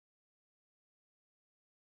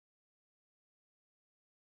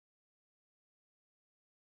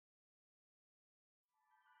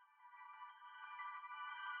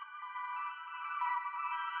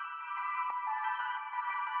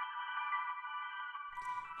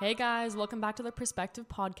Hey guys, welcome back to the Perspective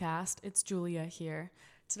Podcast. It's Julia here.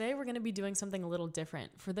 Today we're going to be doing something a little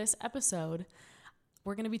different. For this episode,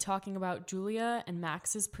 we're going to be talking about Julia and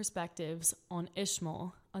Max's perspectives on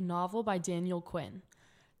Ishmael, a novel by Daniel Quinn.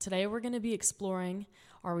 Today we're going to be exploring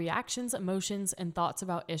our reactions, emotions, and thoughts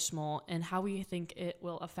about Ishmael and how we think it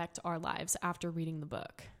will affect our lives after reading the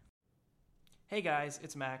book. Hey guys,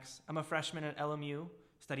 it's Max. I'm a freshman at LMU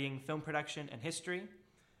studying film production and history.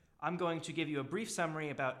 I'm going to give you a brief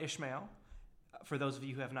summary about Ishmael for those of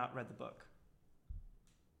you who have not read the book.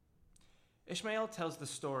 Ishmael tells the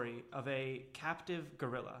story of a captive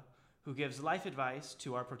gorilla who gives life advice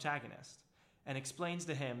to our protagonist and explains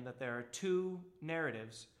to him that there are two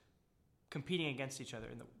narratives competing against each other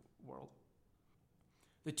in the world.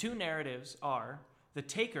 The two narratives are the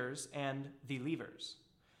takers and the leavers.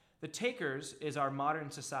 The takers is our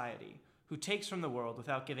modern society who takes from the world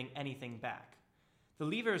without giving anything back. The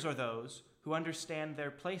leavers are those who understand their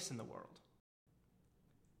place in the world.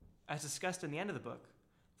 As discussed in the end of the book,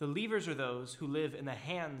 the leavers are those who live in the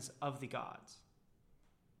hands of the gods.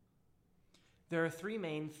 There are three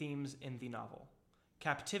main themes in the novel: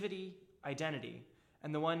 captivity, identity,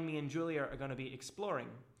 and the one me and Julia are going to be exploring,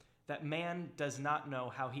 that man does not know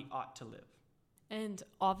how he ought to live. And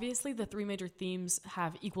obviously the three major themes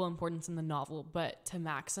have equal importance in the novel, but to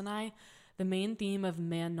Max and I, the main theme of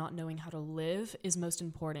man not knowing how to live is most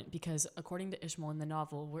important because according to Ishmael in the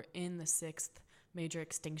novel, we're in the sixth major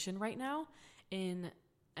extinction right now. In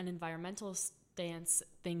an environmental stance,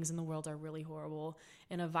 things in the world are really horrible.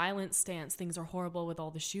 In a violent stance, things are horrible with all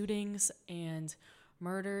the shootings and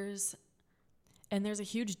murders. And there's a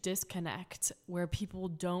huge disconnect where people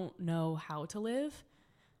don't know how to live.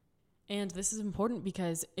 And this is important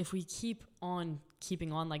because if we keep on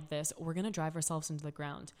keeping on like this, we're going to drive ourselves into the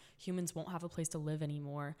ground. Humans won't have a place to live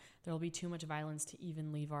anymore. There will be too much violence to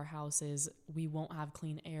even leave our houses. We won't have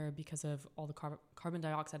clean air because of all the carbon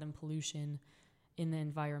dioxide and pollution in the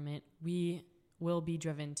environment. We will be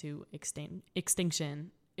driven to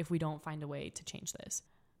extinction if we don't find a way to change this.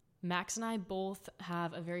 Max and I both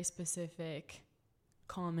have a very specific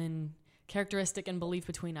common characteristic and belief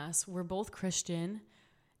between us. We're both Christian,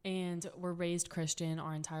 and we're raised Christian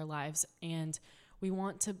our entire lives, and we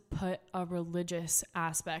want to put a religious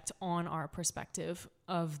aspect on our perspective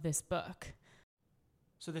of this book.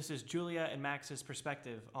 So this is Julia and Max's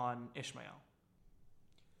perspective on Ishmael.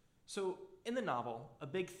 So in the novel, a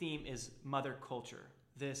big theme is mother culture,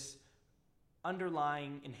 this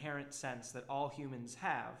underlying inherent sense that all humans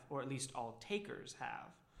have, or at least all takers have,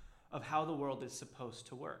 of how the world is supposed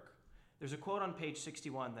to work. There's a quote on page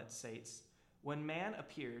 61 that states, "When man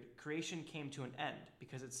appeared, creation came to an end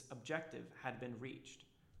because its objective had been reached."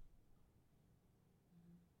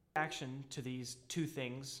 Reaction to these two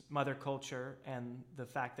things, mother culture and the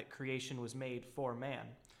fact that creation was made for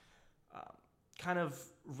man, kind of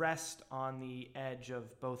rest on the edge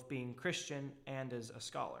of both being Christian and as a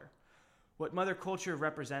scholar. What mother culture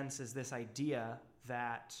represents is this idea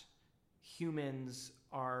that humans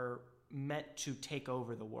are meant to take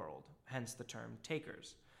over the world, hence the term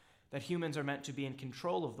takers. That humans are meant to be in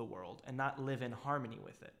control of the world and not live in harmony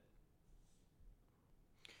with it.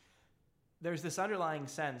 There's this underlying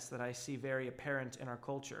sense that I see very apparent in our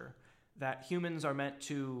culture that humans are meant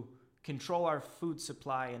to control our food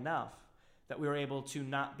supply enough that we are able to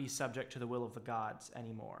not be subject to the will of the gods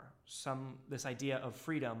anymore. This idea of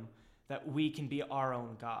freedom, that we can be our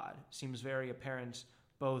own God, seems very apparent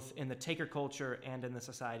both in the taker culture and in the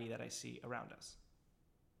society that I see around us.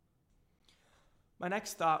 My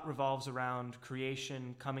next thought revolves around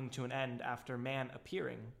creation coming to an end after man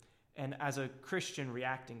appearing, and as a Christian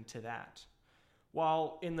reacting to that.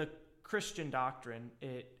 While in the Christian doctrine,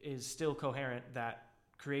 it is still coherent that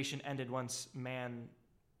creation ended once man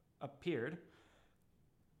appeared,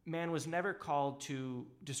 man was never called to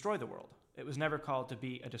destroy the world. It was never called to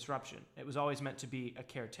be a disruption. It was always meant to be a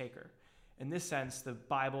caretaker. In this sense, the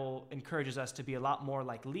Bible encourages us to be a lot more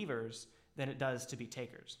like leavers than it does to be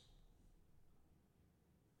takers.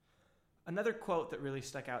 Another quote that really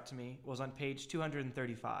stuck out to me was on page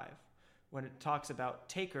 235, when it talks about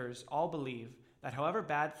takers all believe that however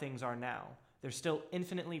bad things are now, they're still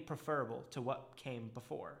infinitely preferable to what came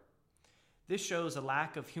before. This shows a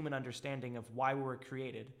lack of human understanding of why we were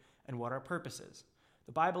created and what our purpose is.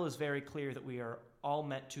 The Bible is very clear that we are all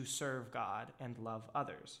meant to serve God and love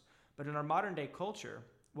others. But in our modern day culture,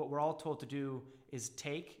 what we're all told to do is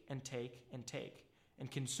take and take and take and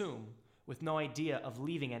consume, with no idea of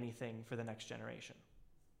leaving anything for the next generation.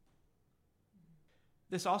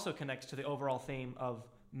 This also connects to the overall theme of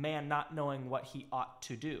man not knowing what he ought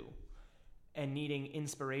to do and needing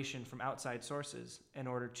inspiration from outside sources in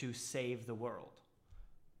order to save the world.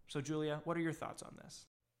 So Julia, what are your thoughts on this?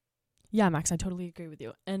 Yeah, Max, I totally agree with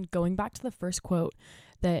you. And going back to the first quote,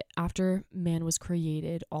 that after man was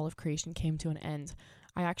created, all of creation came to an end,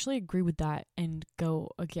 I actually agree with that and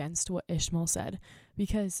go against what Ishmael said,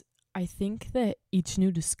 because I think that each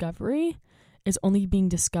new discovery is only being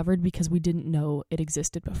discovered because we didn't know it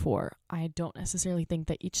existed before. I don't necessarily think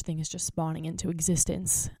that each thing is just spawning into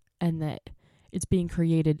existence and that it's being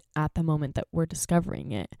created at the moment that we're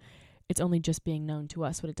discovering it. It's only just being known to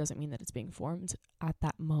us, but it doesn't mean that it's being formed at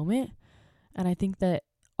that moment. And I think that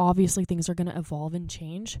obviously things are going to evolve and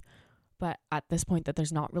change, but at this point that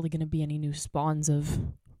there's not really going to be any new spawns of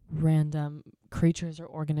random creatures or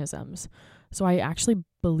organisms. So I actually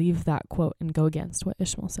believe that quote and go against what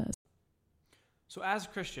Ishmael says. So as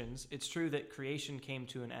Christians, it's true that creation came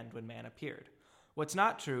to an end when man appeared. What's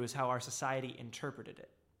not true is how our society interpreted it.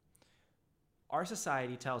 Our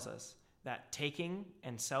society tells us that taking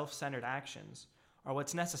and self-centered actions are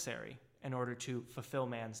what's necessary in order to fulfill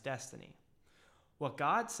man's destiny. What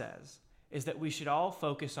God says is that we should all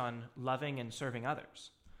focus on loving and serving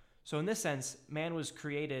others. So in this sense, man was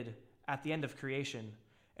created at the end of creation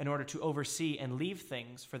in order to oversee and leave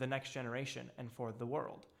things for the next generation and for the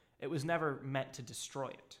world. It was never meant to destroy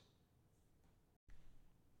it.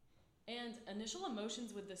 And initial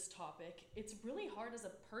emotions with this topic, it's really hard as a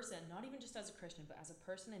person, not even just as a Christian, but as a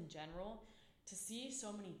person in general, to see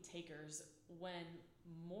so many takers when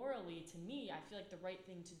morally, to me, I feel like the right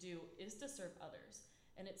thing to do is to serve others.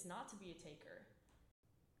 And it's not to be a taker.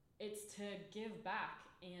 It's to give back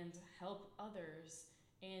and help others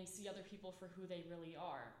and see other people for who they really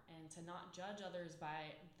are and to not judge others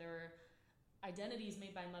by their identities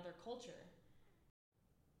made by mother culture.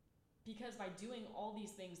 Because by doing all these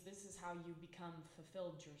things, this is how you become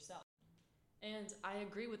fulfilled yourself. And I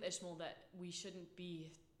agree with Ishmael that we shouldn't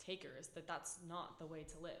be takers, that that's not the way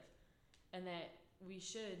to live. And that we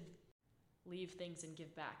should leave things and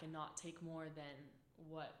give back and not take more than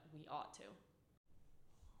what we ought to.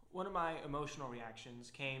 One of my emotional reactions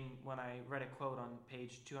came when I read a quote on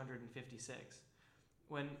page 256,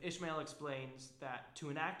 when Ishmael explains that to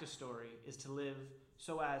enact a story is to live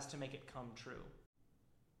so as to make it come true.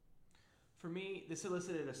 For me, this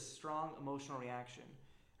elicited a strong emotional reaction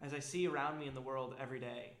as I see around me in the world every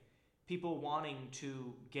day, people wanting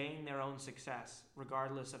to gain their own success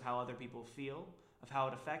regardless of how other people feel, of how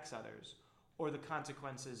it affects others, or the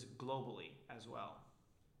consequences globally as well.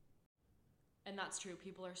 And that's true.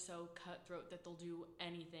 People are so cutthroat that they'll do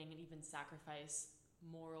anything and even sacrifice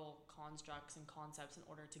moral constructs and concepts in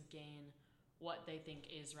order to gain what they think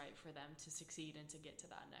is right for them to succeed and to get to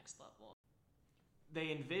that next level.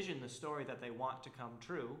 They envision the story that they want to come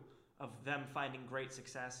true of them finding great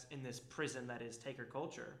success in this prison that is taker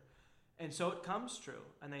culture. And so it comes true,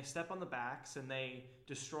 and they step on the backs and they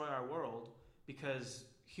destroy our world because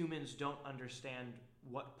humans don't understand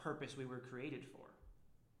what purpose we were created for.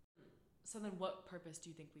 So then what purpose do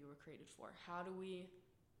you think we were created for? How do we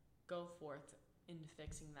go forth in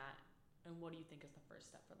fixing that? And what do you think is the first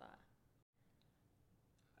step for that?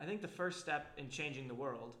 I think the first step in changing the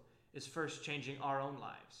world is first changing our own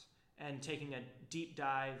lives and taking a deep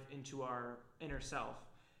dive into our inner self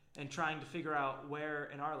and trying to figure out where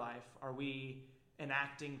in our life are we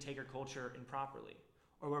enacting taker culture improperly,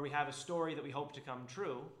 or where we have a story that we hope to come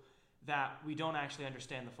true that we don't actually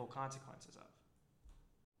understand the full consequences of.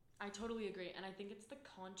 I totally agree, and I think it's the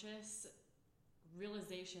conscious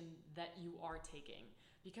realization that you are taking,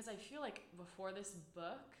 because I feel like before this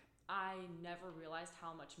book, I never realized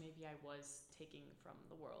how much maybe I was taking from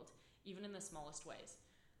the world, even in the smallest ways.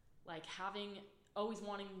 Like always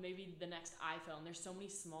wanting maybe the next iPhone. There's so many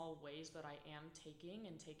small ways that I am taking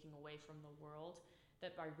and taking away from the world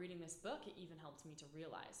that by reading this book, it even helped me to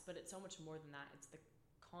realize. But it's so much more than that. It's the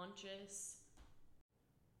conscious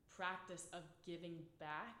practice of giving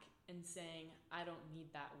back and saying, I don't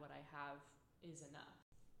need that. What I have is enough.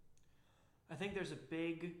 I think there's a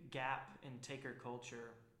big gap in taker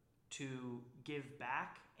culture to give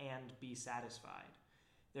back and be satisfied.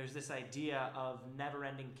 There's this idea of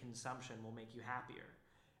never-ending consumption will make you happier,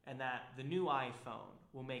 and that the new iPhone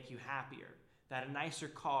will make you happier, that a nicer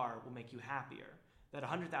car will make you happier, that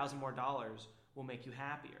 $100,000 more will make you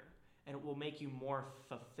happier, and it will make you more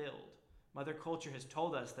fulfilled. Mother culture has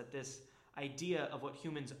told us that this idea of what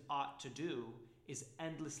humans ought to do is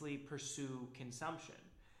endlessly pursue consumption.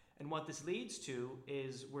 And what this leads to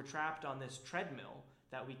is we're trapped on this treadmill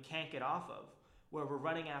that we can't get off of, where we're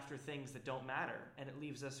running after things that don't matter, and it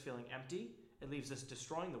leaves us feeling empty, it leaves us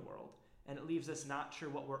destroying the world, and it leaves us not sure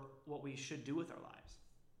what we should do with our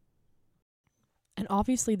lives. And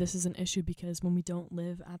obviously this is an issue because when we don't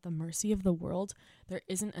live at the mercy of the world, there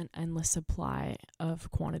isn't an endless supply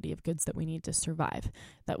of quantity of goods that we need to survive.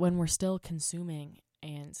 That when we're still consuming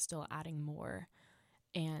and still adding more.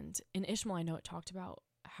 And in Ishmael, I know it talked about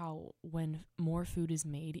how when more food is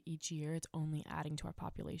made each year, it's only adding to our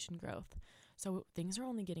population growth. So things are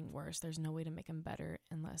only getting worse. There's no way to make them better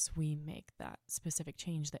unless we make that specific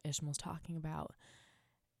change that Ishmael's talking about.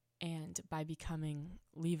 And by becoming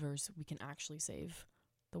leavers, we can actually save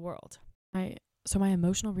the world. So my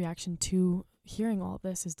emotional reaction to hearing all of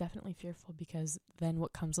this is definitely fearful, because then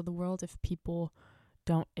what comes of the world if people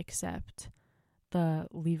don't accept the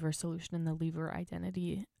leaver solution and the leaver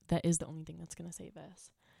identity that is the only thing that's going to save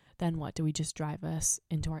us? Then what? Do we just drive us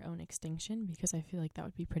into our own extinction? Because I feel like that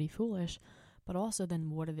would be pretty foolish. But also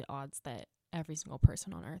then what are the odds that every single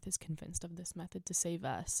person on earth is convinced of this method to save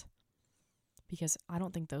us? Because I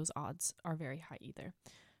don't think those odds are very high either.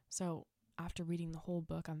 So after reading the whole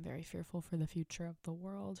book, I'm very fearful for the future of the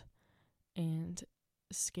world and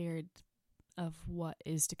scared of what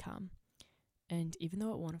is to come. And even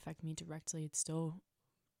though it won't affect me directly, it's still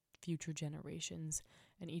future generations,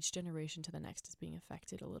 and each generation to the next is being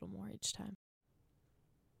affected a little more each time.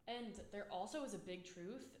 And there also is a big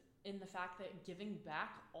truth in the fact that giving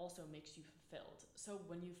back also makes you fulfilled. So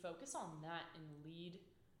when you focus on that and lead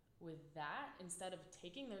with that instead of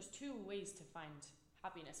taking, there's two ways to find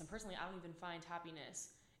happiness. And personally, I don't even find happiness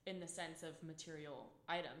in the sense of material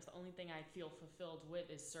items. The only thing I feel fulfilled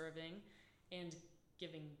with is serving and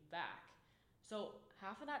giving back. So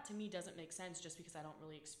half of that to me doesn't make sense, just because I don't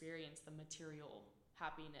really experience the material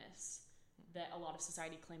happiness that a lot of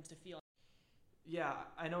society claims to feel. Yeah,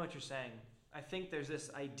 I know what you're saying. I think there's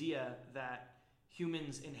this idea that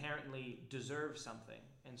humans inherently deserve something.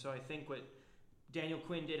 And so I think what Daniel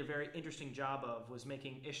Quinn did a very interesting job of was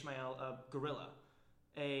making Ishmael a gorilla,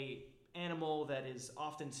 a animal that is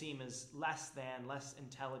often seen as less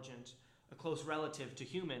intelligent, a close relative to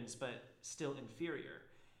humans, but still inferior,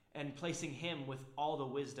 and placing him with all the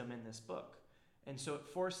wisdom in this book. And so it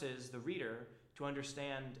forces the reader to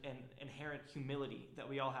understand an inherent humility that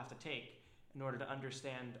we all have to take in order to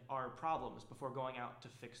understand our problems before going out to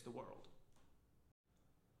fix the world.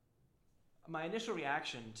 My initial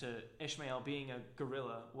reaction to Ishmael being a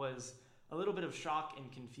gorilla was a little bit of shock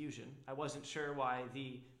and confusion. I wasn't sure why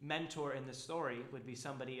the mentor in the story would be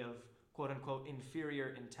somebody of quote-unquote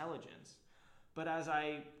inferior intelligence. But as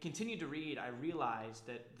I continued to read, I realized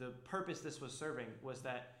that the purpose this was serving was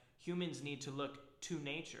that humans need to look to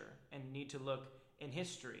nature and need to look in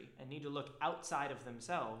history and need to look outside of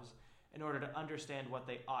themselves in order to understand what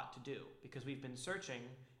they ought to do. Because we've been searching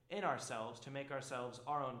in ourselves to make ourselves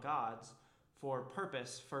our own gods for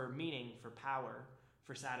purpose, for meaning, for power,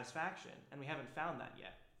 for satisfaction, and we haven't found that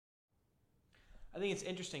yet. I think it's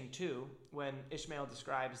interesting too when Ishmael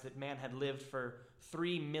describes that man had lived for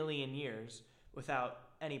 3 million years without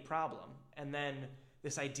any problem, and then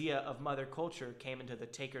this idea of mother culture came into the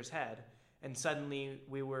taker's head, and suddenly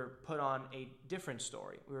we were put on a different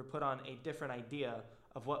story. We were put on a different idea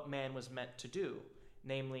of what man was meant to do,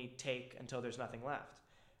 namely take until there's nothing left.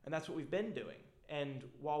 And that's what we've been doing. And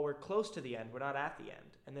while we're close to the end, we're not at the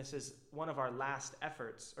end. And this is one of our last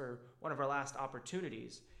efforts, or one of our last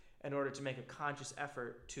opportunities, in order to make a conscious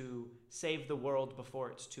effort to save the world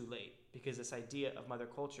before it's too late. Because this idea of mother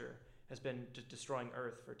culture has been destroying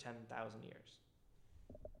Earth for 10,000 years.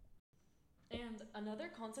 And another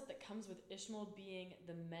concept that comes with Ishmael being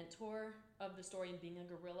the mentor of the story and being a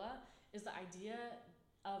gorilla is the idea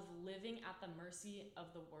of living at the mercy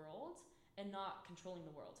of the world and not controlling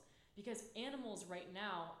the world. Because animals right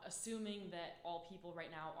now, assuming that all people right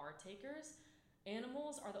now are takers,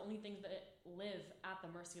 animals are the only things that live at the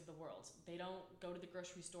mercy of the world. They don't go to the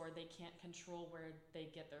grocery store. They can't control where they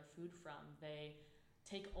get their food from. They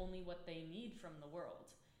take only what they need from the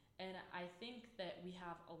world. And I think that we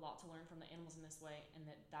have a lot to learn from the animals in this way, and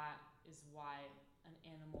that is why an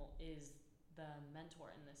animal is the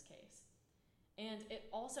mentor in this case. And it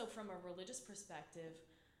also, from a religious perspective,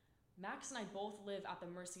 Max and I both live at the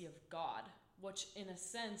mercy of God, which in a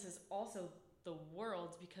sense is also the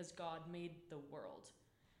world, because God made the world.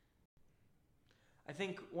 I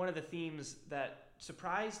think one of the themes that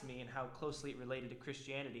surprised me in how closely it related to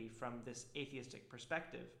Christianity from this atheistic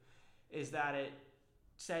perspective is that it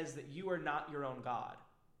says that you are not your own God.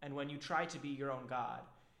 And when you try to be your own God,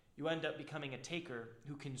 you end up becoming a taker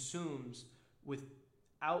who consumes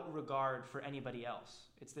without regard for anybody else.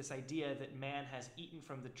 It's this idea that man has eaten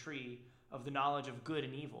from the tree of the knowledge of good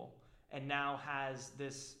and evil, and now has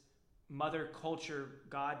this mother culture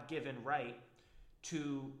God-given right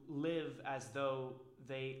to live as though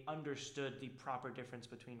they understood the proper difference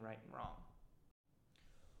between right and wrong.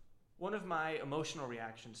 One of my emotional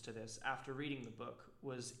reactions to this after reading the book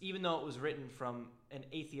was, even though it was written from an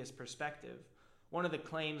atheist perspective, one of the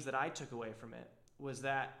claims that I took away from it was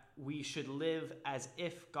that we should live as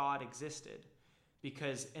if God existed,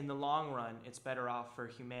 because in the long run, it's better off for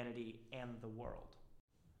humanity and the world.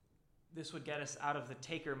 This would get us out of the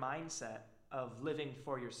taker mindset of living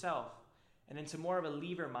for yourself and into more of a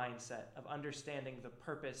leaver mindset of understanding the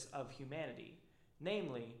purpose of humanity,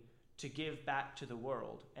 namely, to give back to the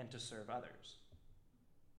world and to serve others.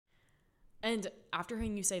 And after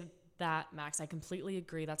hearing you say that, Max, I completely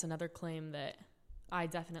agree. That's another claim that I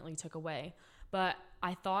definitely took away. But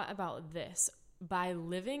I thought about this. By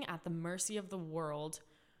living at the mercy of the world,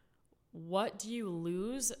 what do you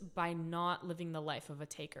lose by not living the life of a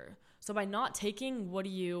taker? So by not taking, what do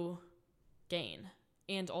you gain?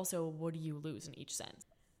 And also, what do you lose in each sense?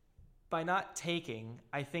 By not taking,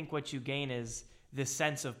 I think what you gain is this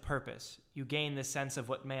sense of purpose. You gain this sense of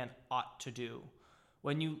what man ought to do.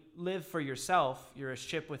 When you live for yourself, you're a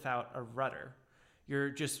ship without a rudder. You're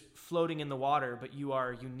just floating in the water, but you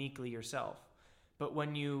are uniquely yourself. But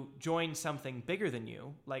when you join something bigger than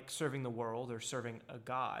you, like serving the world or serving a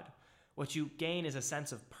god, what you gain is a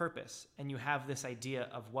sense of purpose, and you have this idea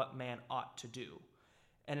of what man ought to do.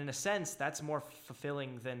 And in a sense, that's more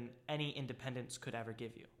fulfilling than any independence could ever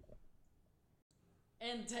give you.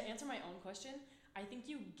 And to answer my own question, I think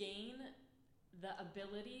you gain the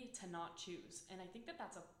ability to not choose. And I think that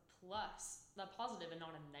that's a plus, a positive and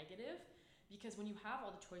not a negative, because when you have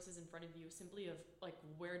all the choices in front of you, simply of like,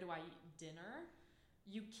 where do I eat dinner?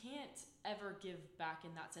 You can't ever give back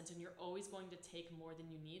in that sense, and you're always going to take more than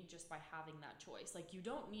you need just by having that choice. Like, you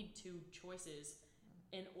don't need two choices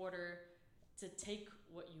in order to take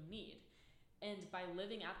what you need. And by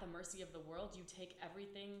living at the mercy of the world, you take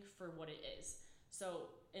everything for what it is.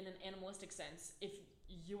 So in an animalistic sense, if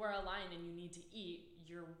you are a lion and you need to eat,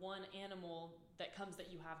 your one animal that comes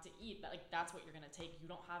that you have to eat, that's what you're going to take. You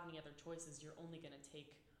don't have any other choices. You're only going to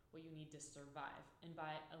take what you need to survive. And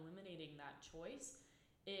by eliminating that choice,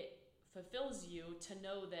 it fulfills you to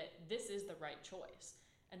know that this is the right choice.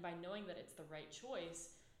 And by knowing that it's the right choice,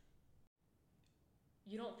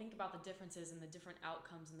 you don't think about the differences and the different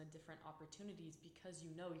outcomes and the different opportunities, because you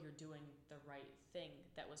know you're doing the right thing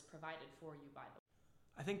that was provided for you by the.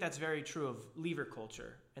 I think that's very true of lever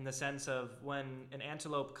culture, in the sense of when an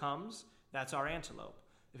antelope comes, that's our antelope.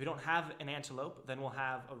 If we don't have an antelope, then we'll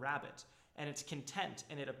have a rabbit. And it's content,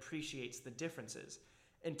 and it appreciates the differences.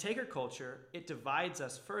 In taker culture, it divides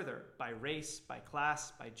us further by race, by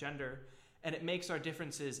class, by gender, and it makes our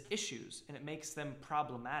differences issues, and it makes them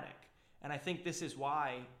problematic. And I think this is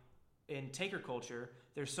why in taker culture,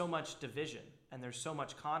 there's so much division and there's so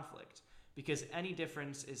much conflict, because any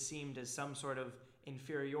difference is seen as some sort of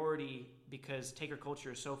inferiority, because taker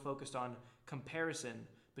culture is so focused on comparison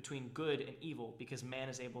between good and evil, because man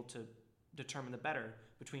is able to determine the better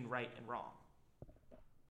between right and wrong.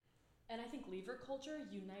 And I think lever culture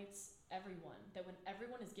unites everyone, that when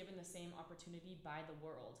everyone is given the same opportunity by the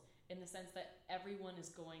world, in the sense that everyone is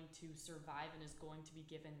going to survive and is going to be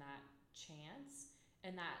given that chance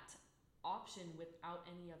and that option without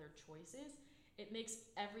any other choices, it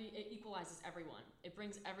equalizes everyone. It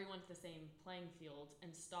brings everyone to the same playing field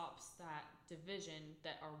and stops that division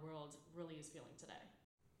that our world really is feeling today.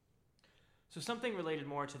 So something related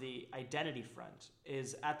more to the identity front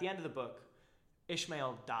is, at the end of the book,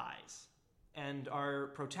 Ishmael dies, and our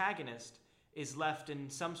protagonist is left in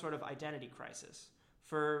some sort of identity crisis.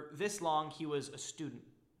 For this long, he was a student.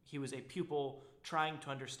 He was a pupil trying to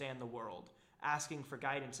understand the world, asking for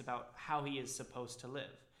guidance about how he is supposed to live.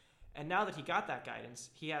 And now that he got that guidance,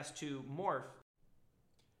 he has to morph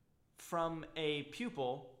from a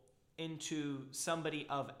pupil into somebody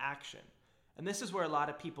of action. And this is where a lot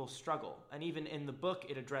of people struggle. And even in the book,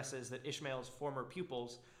 it addresses that Ishmael's former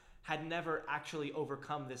pupils had never actually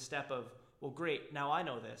overcome this step of, well, great, now I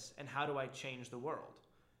know this, and how do I change the world?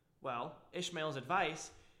 Well, Ishmael's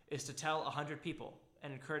advice is to tell 100 people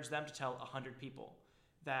and encourage them to tell 100 people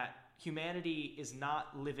that humanity is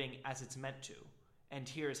not living as it's meant to, and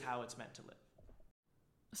here's how it's meant to live.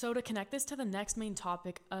 So to connect this to the next main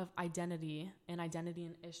topic of identity and identity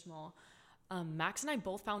in Ishmael, Max and I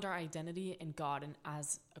both found our identity in God and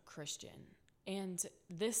as a Christian. And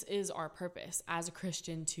this is our purpose as a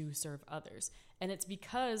Christian, to serve others. And it's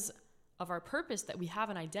because of our purpose that we have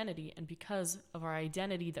an identity, and because of our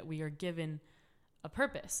identity that we are given a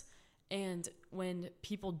purpose. And when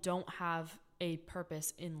people don't have a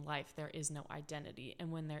purpose in life, there is no identity.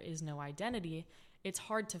 And when there is no identity, it's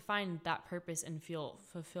hard to find that purpose and feel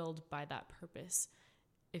fulfilled by that purpose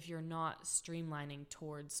if you're not streamlining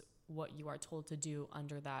towards what you are told to do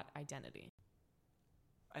under that identity.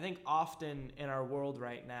 I think often in our world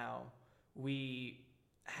right now, we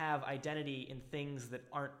have identity in things that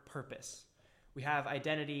aren't purpose. We have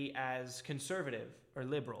identity as conservative or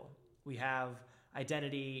liberal. We have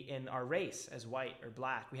identity in our race as white or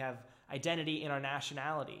black. We have identity in our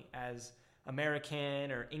nationality as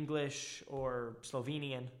American or English or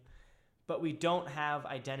Slovenian. But we don't have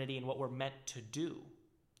identity in what we're meant to do.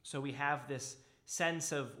 So we have this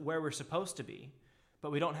sense of where we're supposed to be,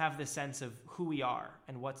 but we don't have this sense of who we are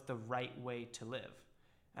and what's the right way to live.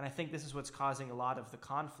 And I think this is what's causing a lot of the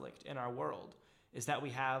conflict in our world, is that we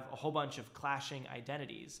have a whole bunch of clashing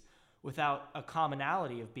identities without a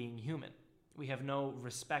commonality of being human. We have no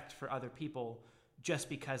respect for other people just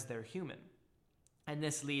because they're human. And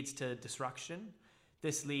this leads to destruction.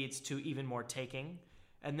 This leads to even more taking.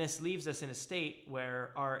 And this leaves us in a state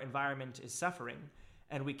where our environment is suffering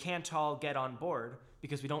and we can't all get on board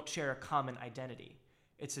because we don't share a common identity.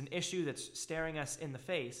 It's an issue that's staring us in the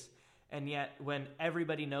face, and yet when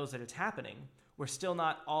everybody knows that it's happening, we're still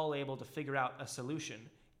not all able to figure out a solution,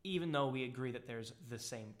 even though we agree that there's the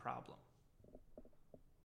same problem.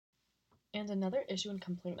 And another issue and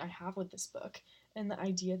complaint I have with this book, and the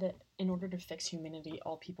idea that in order to fix humanity,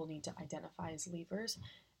 all people need to identify as leavers,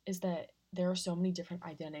 is that there are so many different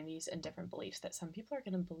identities and different beliefs that some people are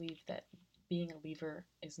going to believe that being a leaver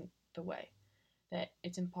isn't the way, that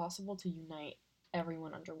it's impossible to unite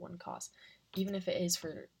everyone under one cause, even if it is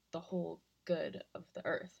for the whole good of the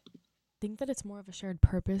earth. I think that it's more of a shared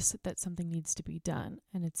purpose that something needs to be done,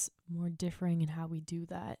 and it's more differing in how we do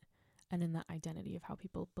that and in the identity of how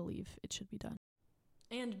people believe it should be done.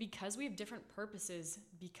 And because we have different purposes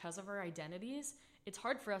because of our identities, it's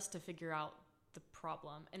hard for us to figure out the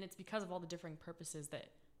problem, and it's because of all the different purposes that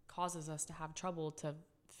causes us to have trouble to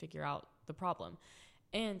figure out the problem.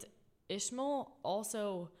 And Ishmael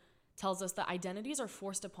also tells us that identities are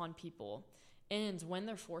forced upon people. And when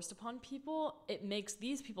they're forced upon people, it makes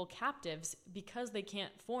these people captives because they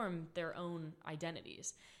can't form their own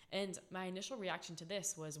identities. And my initial reaction to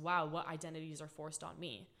this was, wow, what identities are forced on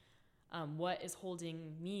me? What is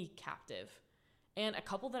holding me captive? And a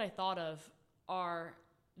couple that I thought of are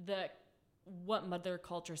what mother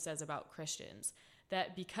culture says about Christians.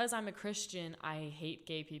 That because I'm a Christian, I hate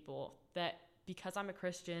gay people. That because I'm a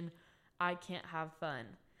Christian, I can't have fun.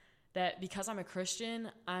 That because I'm a Christian,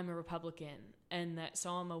 I'm a Republican, and that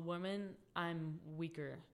so I'm a woman, I'm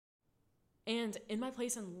weaker. And in my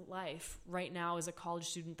place in life right now as a college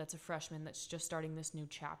student that's a freshman that's just starting this new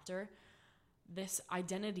chapter, this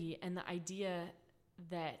identity and the idea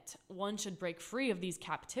that one should break free of these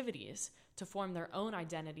captivities to form their own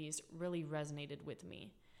identities really resonated with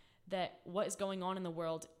me. That what is going on in the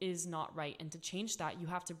world is not right, and to change that, you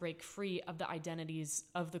have to break free of the identities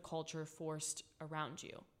of the culture forced around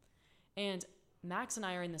you. And Max and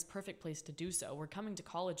I are in this perfect place to do so. We're coming to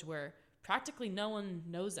college where practically no one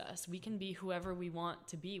knows us. We can be whoever we want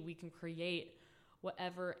to be. We can create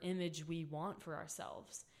whatever image we want for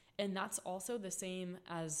ourselves. And that's also the same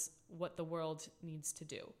as what the world needs to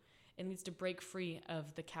do. It needs to break free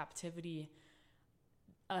of the captivity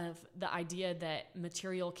of the idea that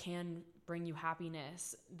material can bring you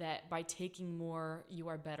happiness, that by taking more, you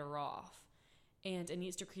are better off. And it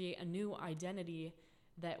needs to create a new identity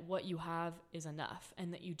that what you have is enough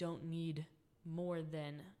and that you don't need more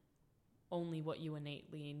than only what you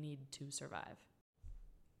innately need to survive.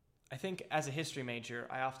 I think as a history major,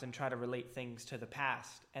 I often try to relate things to the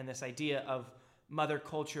past, and this idea of mother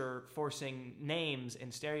culture forcing names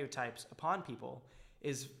and stereotypes upon people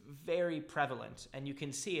is very prevalent, and you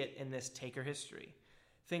can see it in this taker history.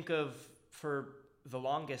 Think of, for the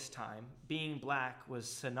longest time, being black was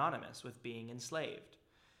synonymous with being enslaved.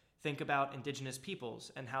 Think about indigenous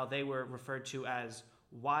peoples and how they were referred to as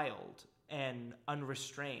wild and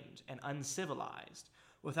unrestrained and uncivilized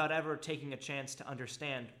without ever taking a chance to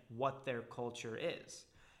understand what their culture is.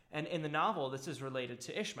 And in the novel, this is related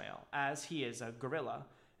to Ishmael, as he is a gorilla,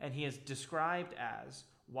 and he is described as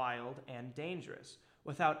wild and dangerous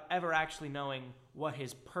without ever actually knowing what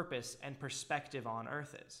his purpose and perspective on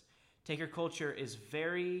Earth is. Taker culture is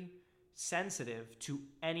very sensitive to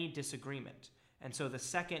any disagreement. And so the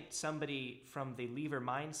second somebody from the leaver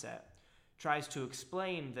mindset tries to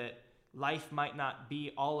explain that life might not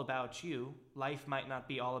be all about you, life might not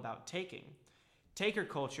be all about taking, taker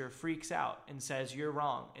culture freaks out and says you're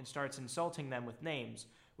wrong and starts insulting them with names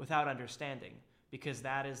without understanding, because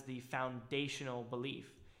that is the foundational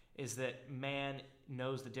belief, is that man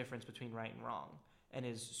knows the difference between right and wrong and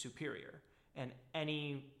is superior. And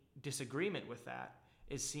any disagreement with that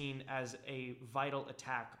is seen as a vital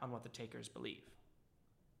attack on what the takers believe.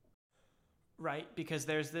 Right? Because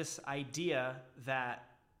there's this idea that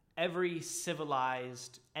every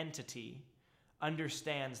civilized entity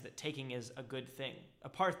understands that taking is a good thing. A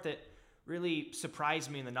part that really surprised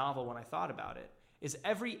me in the novel when I thought about it is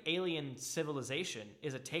every alien civilization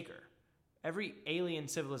is a taker. Every alien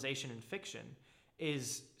civilization in fiction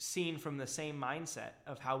is seen from the same mindset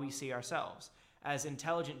of how we see ourselves, as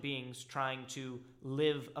intelligent beings trying to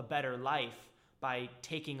live a better life by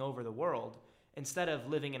taking over the world instead of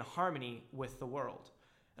living in harmony with the world.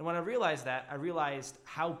 And when I realized that, I realized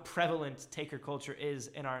how prevalent taker culture is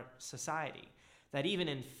in our society. That even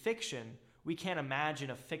in fiction, we can't imagine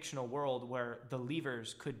a fictional world where the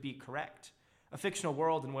levers could be correct. A fictional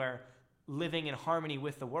world in where living in harmony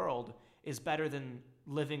with the world is better than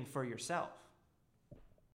living for yourself.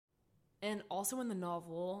 And also in the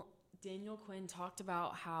novel, Daniel Quinn talked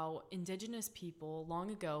about how indigenous people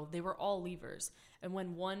long ago, they were all levers. And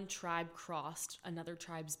when one tribe crossed another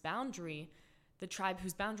tribe's boundary, the tribe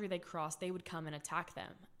whose boundary they crossed, they would come and attack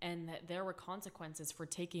them. And that there were consequences for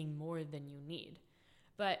taking more than you need.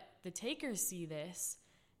 But the takers see this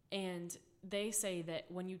and they say that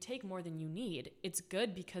when you take more than you need, it's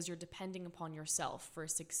good because you're depending upon yourself for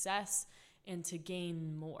success and to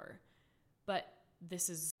gain more. But this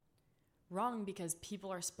is wrong because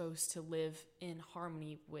people are supposed to live in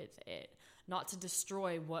harmony with it, not to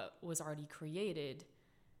destroy what was already created.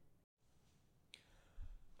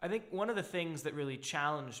 I think one of the things that really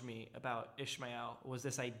challenged me about Ishmael was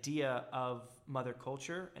this idea of mother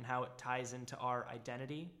culture and how it ties into our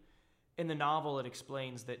identity. In the novel, it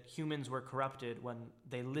explains that humans were corrupted when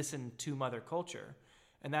they listened to mother culture.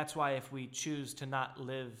 And that's why if we choose to not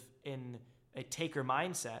live in a taker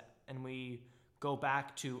mindset and we go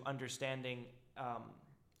back to understanding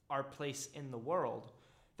our place in the world,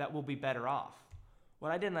 that we'll be better off.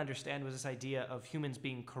 What I didn't understand was this idea of humans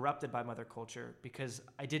being corrupted by mother culture because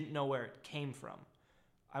I didn't know where it came from.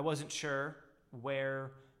 I wasn't sure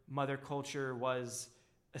where mother culture was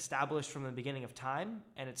established from the beginning of time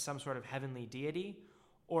and it's some sort of heavenly deity,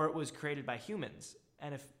 or it was created by humans.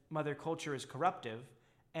 And if mother culture is corruptive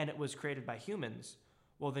and it was created by humans,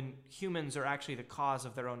 well, then humans are actually the cause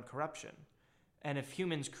of their own corruption. And if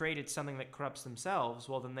humans created something that corrupts themselves,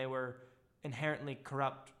 well, then they were inherently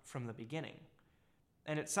corrupt from the beginning.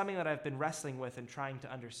 And it's something that I've been wrestling with and trying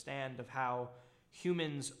to understand of how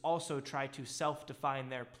humans also try to self-define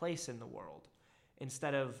their place in the world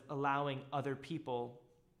instead of allowing other people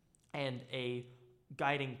and a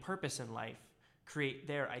guiding purpose in life create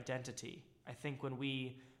their identity. I think when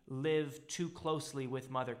we live too closely with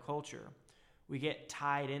mother culture, we get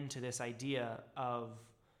tied into this idea of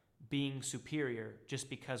being superior just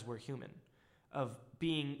because we're human, of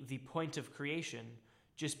being the point of creation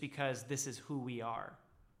just because this is who we are.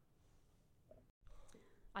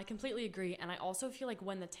 I completely agree. And I also feel like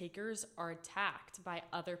when the takers are attacked by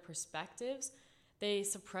other perspectives, they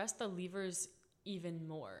suppress the levers even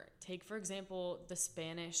more. Take, for example, the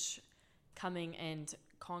Spanish coming and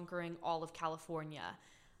conquering all of California.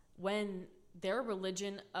 When their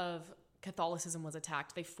religion of Catholicism was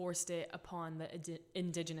attacked, they forced it upon the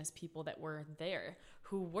indigenous people that were there,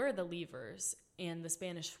 who were the levers, and the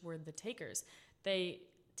Spanish were the takers. They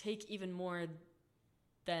take even more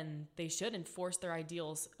than they should and force their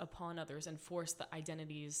ideals upon others and force the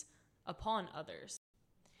identities upon others.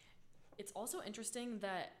 It's also interesting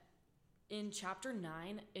that in chapter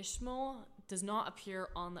 9, Ishmael does not appear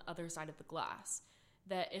on the other side of the glass.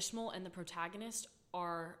 That Ishmael and the protagonist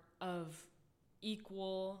are of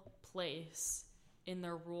equal place in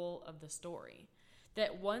their role of the story.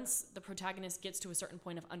 That once the protagonist gets to a certain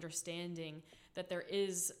point of understanding that there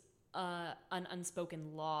is an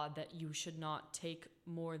unspoken law that you should not take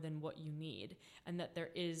more than what you need, and that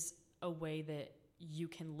there is a way that you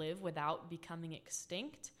can live without becoming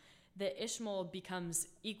extinct, that Ishmael becomes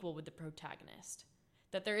equal with the protagonist.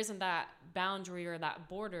 That there isn't that boundary or that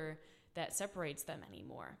border that separates them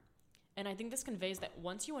anymore. And I think this conveys that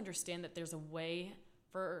once you understand that there's a way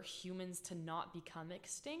for humans to not become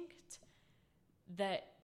extinct, that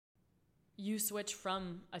you switch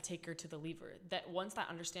from a taker to the lever. That once that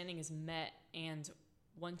understanding is met and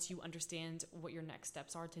once you understand what your next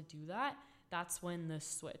steps are to do that, that's when the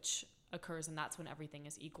switch occurs and that's when everything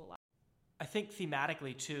is equalized. I think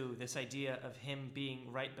thematically, too, this idea of him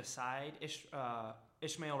being right beside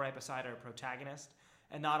Ishmael, right beside our protagonist,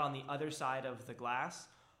 and not on the other side of the glass,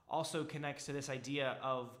 also connects to this idea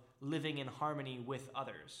of living in harmony with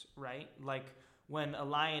others, right? Like when a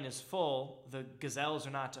lion is full, the gazelles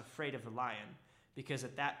are not afraid of the lion because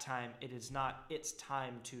at that time it is not its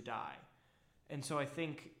time to die. And so I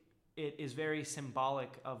think it is very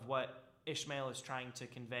symbolic of what Ishmael is trying to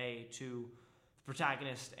convey to the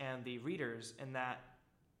protagonist and the readers, in that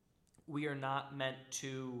we are not meant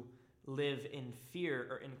to live in fear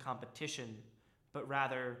or in competition, but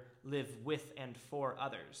rather live with and for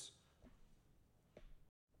others.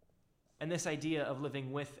 And this idea of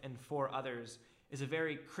living with and for others is a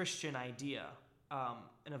very Christian idea,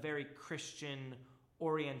 and a very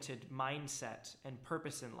Christian-oriented mindset and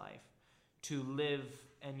purpose in life, to live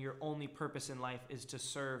and your only purpose in life is to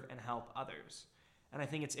serve and help others. And I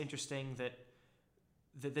think it's interesting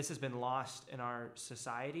that this has been lost in our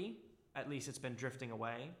society. At least it's been drifting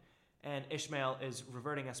away. And Ishmael is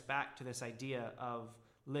reverting us back to this idea of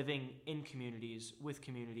living in communities, with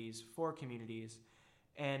communities, for communities,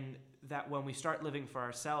 and that when we start living for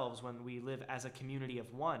ourselves, when we live as a community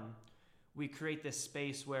of one, we create this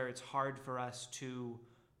space where it's hard for us to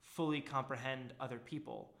fully comprehend other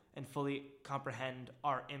people and fully comprehend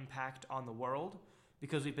our impact on the world,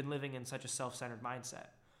 because we've been living in such a self-centered mindset.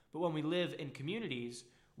 But when we live in communities,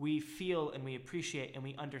 we feel and we appreciate and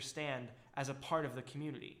we understand as a part of the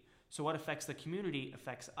community. So what affects the community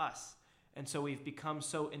affects us. And so we've become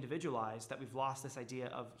so individualized that we've lost this idea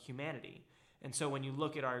of humanity. And so when you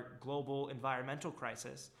look at our global environmental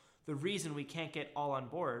crisis, the reason we can't get all on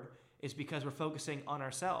board is because we're focusing on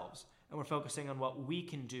ourselves, and we're focusing on what we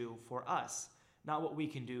can do for us, not what we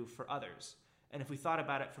can do for others. And if we thought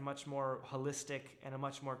about it from a much more holistic and a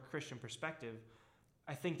much more Christian perspective,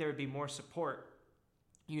 I think there would be more support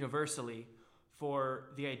universally for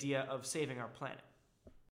the idea of saving our planet.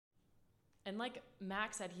 And like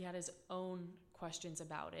Max said, he had his own questions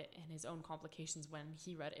about it and his own complications when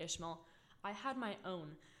he read Ishmael. I had my own,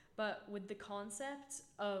 but with the concept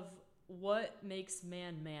of what makes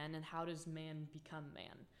man man and how does man become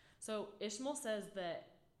man. So Ishmael says that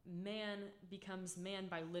man becomes man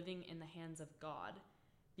by living in the hands of God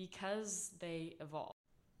because they evolve.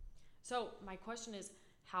 So my question is,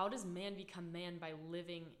 how does man become man by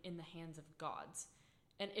living in the hands of gods?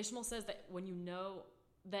 And Ishmael says that when you know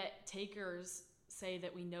that takers say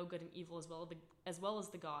that we know good and evil as well as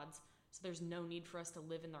the gods, so there's no need for us to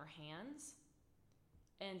live in their hands.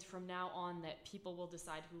 And from now on, that people will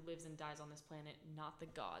decide who lives and dies on this planet, not the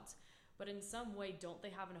gods. But in some way, don't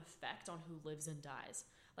they have an effect on who lives and dies?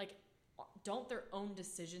 Like, don't their own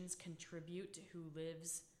decisions contribute to who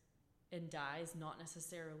lives and dies, not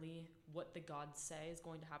necessarily what the gods say is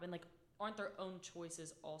going to happen? Like, aren't their own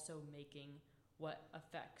choices also making what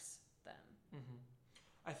affects them? Mm-hmm.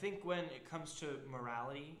 I think when it comes to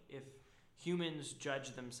morality, if humans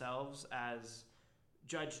judge themselves as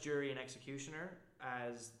judge, jury, and executioner,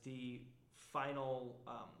 as the final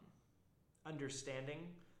understanding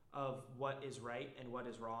of what is right and what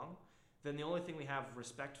is wrong, then the only thing we have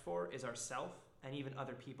respect for is ourself, and even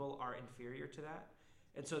other people are inferior to that.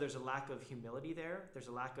 And so there's a lack of humility there. There's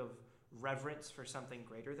a lack of reverence for something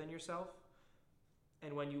greater than yourself.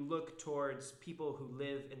 And when you look towards people who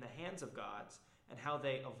live in the hands of gods and how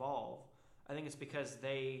they evolve, I think it's because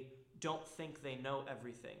they don't think they know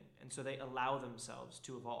everything, and so they allow themselves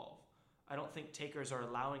to evolve. I don't think takers are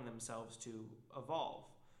allowing themselves to evolve.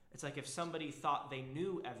 It's like if somebody thought they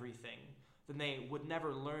knew everything, then they would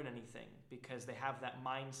never learn anything, because they have that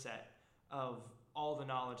mindset of all the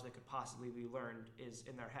knowledge that could possibly be learned is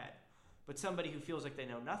in their head. But somebody who feels like they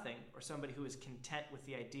know nothing, or somebody who is content with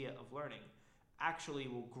the idea of learning, actually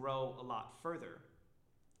will grow a lot further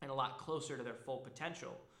and a lot closer to their full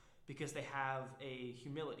potential, because they have a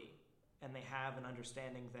humility and they have an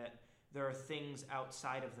understanding that there are things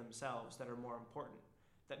outside of themselves that are more important,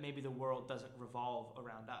 that maybe the world doesn't revolve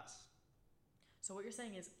around us. So what you're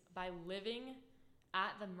saying is, by living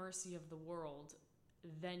at the mercy of the world,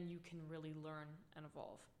 then you can really learn and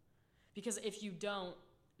evolve. Because if you don't,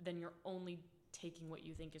 then you're only taking what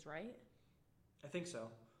you think is right? I think so.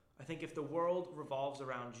 I think if the world revolves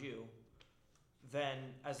around you, then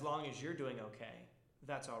as long as you're doing okay,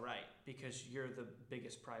 that's all right, because you're the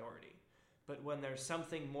biggest priority. But when there's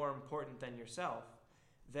something more important than yourself,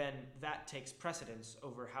 then that takes precedence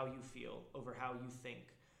over how you feel, over how you think,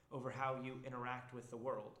 over how you interact with the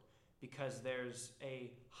world, because there's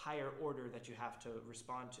a higher order that you have to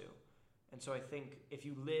respond to. And so I think if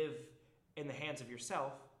you live in the hands of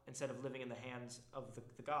yourself instead of living in the hands of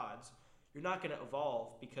the gods, you're not going to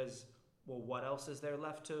evolve, because, well, what else is there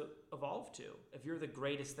left to evolve to? If you're the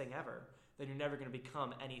greatest thing ever, then you're never going to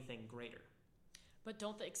become anything greater. But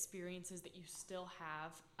don't the experiences that you still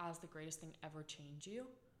have as the greatest thing ever change you?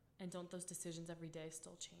 And don't those decisions every day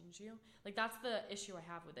still change you? Like, that's the issue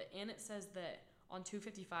I have with it. And it says that on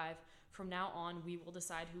 255, from now on, we will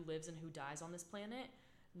decide who lives and who dies on this planet,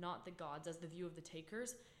 not the gods, as the view of the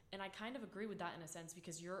takers. And I kind of agree with that in a sense,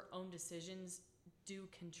 because your own decisions do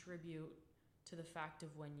contribute to the fact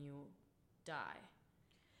of when you die.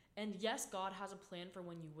 And yes, God has a plan for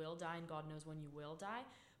when you will die, and God knows when you will die.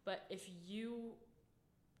 But if you,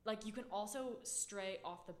 like, you can also stray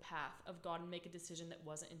off the path of God and make a decision that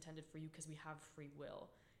wasn't intended for you because we have free will.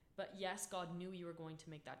 But yes, God knew you were going to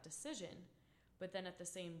make that decision. But then at the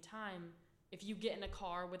same time, if you get in a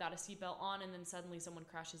car without a seatbelt on and then suddenly someone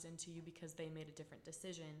crashes into you because they made a different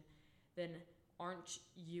decision, then aren't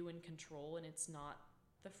you in control and it's not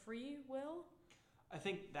the free will? I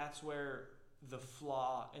think that's where the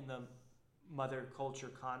flaw in the mother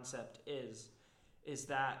culture concept is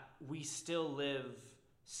that we still live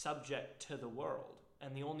subject to the world.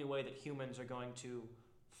 And the only way that humans are going to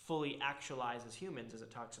fully actualize as humans, as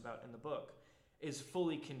it talks about in the book, is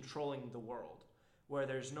fully controlling the world, where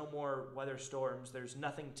there's no more weather storms, there's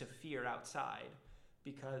nothing to fear outside,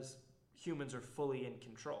 because humans are fully in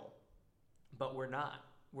control. But we're not.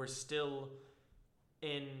 We're still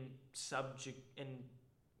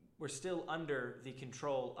we're still under the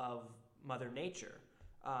control of Mother Nature,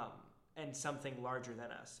 and something larger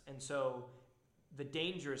than us. And so the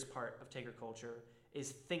dangerous part of taker culture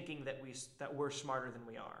is thinking that we're smarter than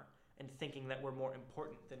we are, and thinking that we're more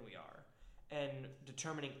important than we are, and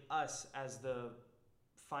determining us as the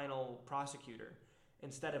final prosecutor,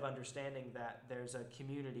 instead of understanding that there's a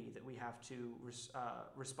community that we have to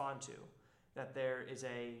respond to, that there is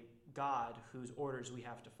a God whose orders we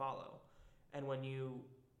have to follow. And when you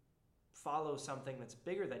follow something that's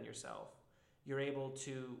bigger than yourself, you're able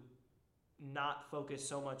to not focus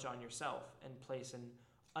so much on yourself and place an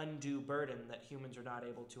undue burden that humans are not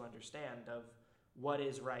able to understand of what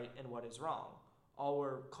is right and what is wrong. All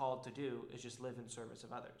we're called to do is just live in service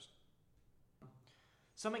of others.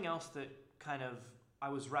 Something else that kind of I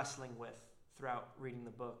was wrestling with throughout reading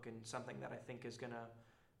the book, and something that I think is going to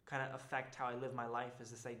kind of affect how I live my life,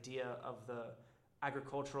 is this idea of the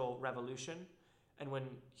agricultural revolution, and when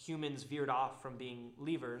humans veered off from being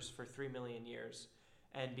leavers for 3 million years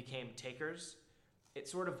and became takers.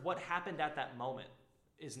 It's sort of what happened at that moment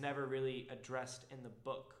is never really addressed in the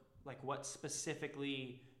book. Like, what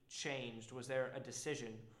specifically changed? Was there a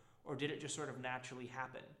decision, or did it just sort of naturally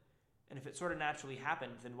happen? And if it sort of naturally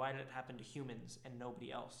happened, then why did it happen to humans and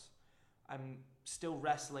nobody else? I'm still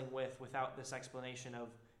wrestling without this explanation of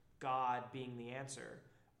God being the answer,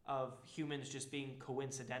 of humans just being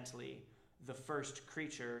coincidentally the first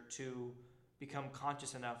creature to become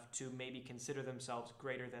conscious enough to maybe consider themselves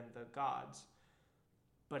greater than the gods.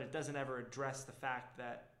 But it doesn't ever address the fact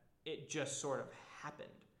that it just sort of happened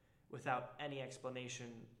without any explanation,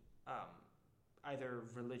 either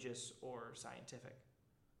religious or scientific.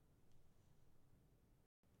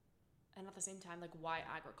 And at the same time, like, why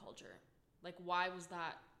agriculture? Like, why was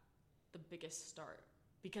that the biggest start?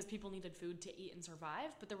 Because people needed food to eat and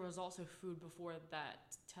survive, but there was also food before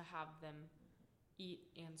that to have them eat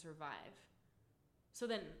and survive. So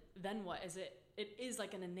then what? It is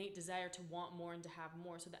like an innate desire to want more and to have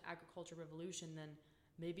more. So the agriculture revolution, then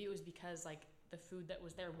maybe it was because, like, the food that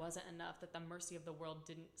was there wasn't enough, that the mercy of the world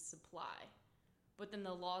didn't supply. But then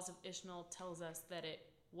the laws of Ishmael tells us that it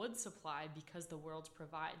would supply because the world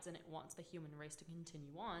provides and it wants the human race to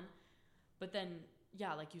continue on. But then,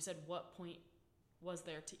 yeah, like you said, what point was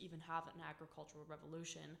there to even have an agricultural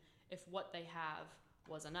revolution if what they have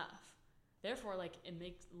was enough? Therefore, like,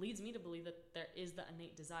 leads me to believe that there is the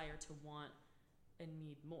innate desire to want and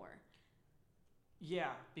need more.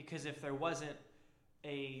 Yeah, because if there wasn't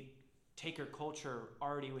a taker culture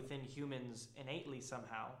already within humans innately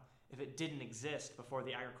somehow, if it didn't exist before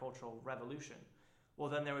the agricultural revolution, well,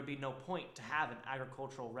 then there would be no point to have an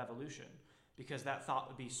agricultural revolution, because that thought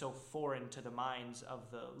would be so foreign to the minds of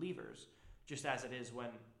the leavers, just as it is when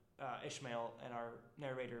Ishmael and our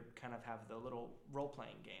narrator kind of have the little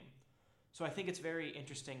role-playing game. So I think it's very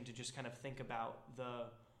interesting to just kind of think about the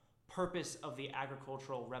purpose of the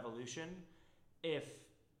agricultural revolution. If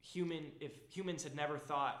humans had never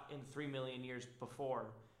thought in 3 million years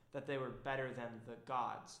before that they were better than the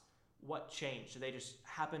gods, what changed? Did they just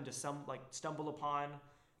happen to stumble upon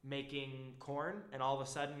making corn, and all of a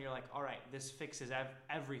sudden you're like, all right, this fixes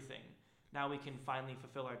everything. Now we can finally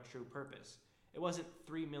fulfill our true purpose. It wasn't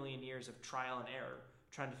 3 million years of trial and error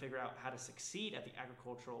trying to figure out how to succeed at the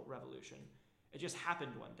agricultural revolution. It just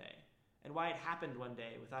happened one day. And why it happened one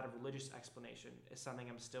day without a religious explanation is something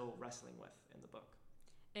I'm still wrestling with in the book.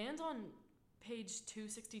 And on page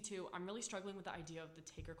 262, I'm really struggling with the idea of the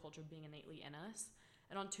taker culture being innately in us.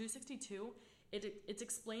 And on 262, it's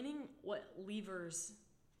explaining what leavers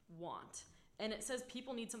want. And it says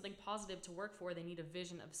people need something positive to work for. They need a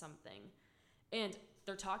vision of something. And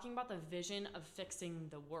they're talking about the vision of fixing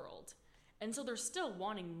the world. And so they're still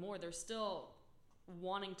wanting more. They're still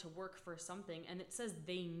wanting to work for something. And it says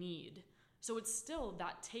they need So it's still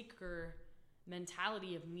that taker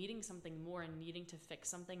mentality of needing something more and needing to fix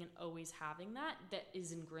something and always having that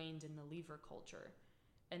is ingrained in the lever culture.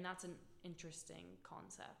 And that's an interesting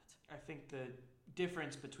concept. I think the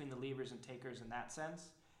difference between the leavers and takers in that sense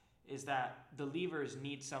is that the leavers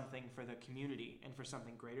need something for the community and for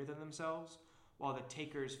something greater than themselves, while the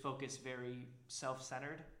takers focus very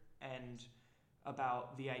self-centered and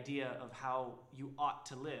about the idea of how you ought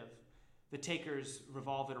to live. The takers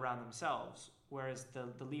revolve it around themselves, whereas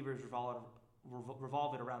the leavers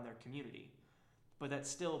revolve it around their community. But that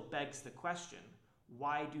still begs the question,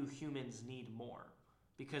 why do humans need more?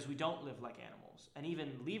 Because we don't live like animals, and even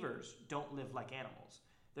leavers don't live like animals.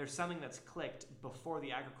 There's something that's clicked before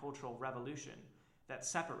the agricultural revolution that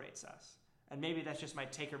separates us. And maybe that's just my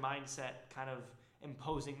taker mindset kind of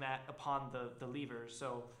imposing that upon the leavers,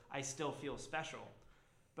 so I still feel special.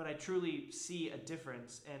 But I truly see a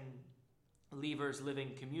difference in leavers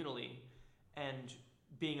living communally and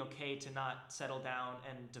being okay to not settle down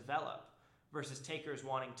and develop versus takers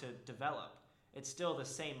wanting to develop. It's still the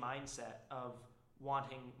same mindset of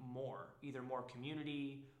wanting more, either more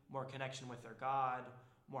community, more connection with their God,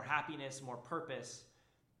 more happiness, more purpose.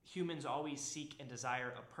 Humans always seek and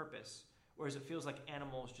desire a purpose, whereas it feels like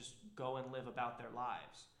animals just go and live about their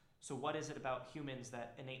lives. So what is it about humans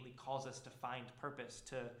that innately calls us to find purpose,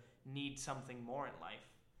 to need something more in life,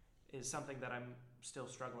 is something that I'm still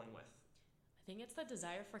struggling with. I think it's the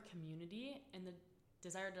desire for community and the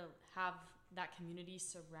desire to have that community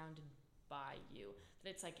surrounded by you.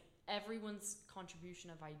 That it's like everyone's contribution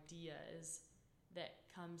of ideas that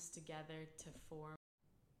comes together to form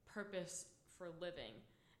purpose for living.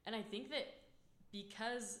 And I think that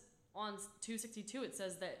because on 262 it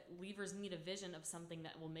says that leavers need a vision of something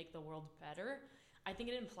that will make the world better, I think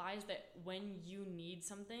it implies that when you need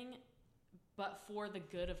something but for the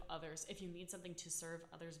good of others, if you need something to serve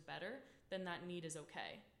others better, then that need is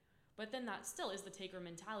okay. But then that still is the taker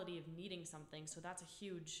mentality of needing something, so that's a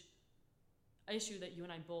huge issue that you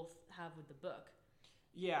and I both have with the book.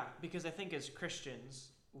 Yeah, because I think as Christians,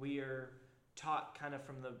 we are taught kind of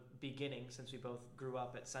from the beginning, since we both grew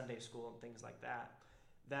up at Sunday school and things like that,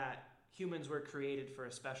 that humans were created for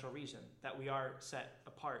a special reason, that we are set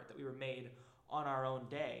apart, that we were made on our own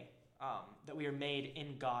day, that we are made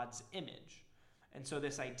in God's image. And so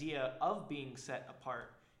this idea of being set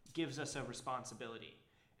apart gives us a responsibility.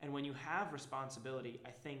 And when you have responsibility, I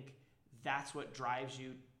think that's what drives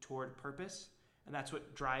you toward purpose, and that's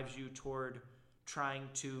what drives you toward trying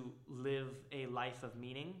to live a life of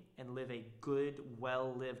meaning and live a good,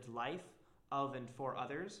 well-lived life of and for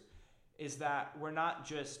others, is that we're not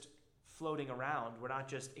just floating around, we're not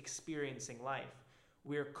just experiencing life.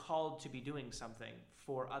 We're called to be doing something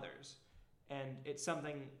for others. And it's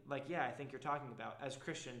something like, I think you're talking about. As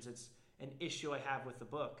Christians, it's an issue I have with the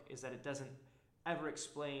book, is that it doesn't ever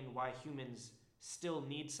explain why humans still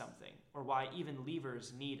need something, or why even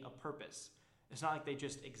leavers need a purpose. It's not like they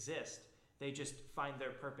just exist. They just find their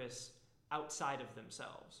purpose outside of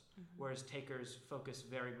themselves, whereas takers focus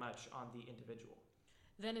very much on the individual.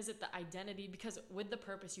 Then is it the identity? Because with the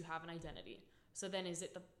purpose, you have an identity. So then is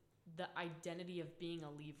it the identity of being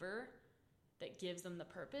a leaver that gives them the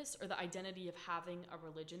purpose, or the identity of having a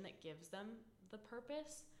religion that gives them the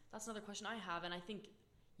purpose? That's another question I have. And I think,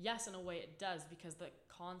 yes, in a way it does, because the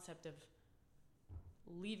concept of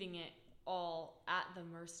leaving it all at the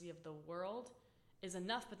mercy of the world is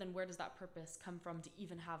enough, but then where does that purpose come from to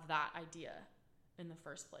even have that idea in the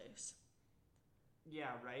first place?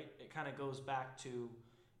 Yeah, right? It kind of goes back to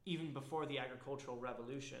even before the agricultural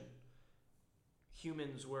revolution,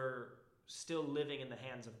 humans were still living in the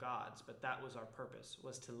hands of gods, but that was our purpose,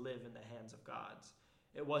 was to live in the hands of gods.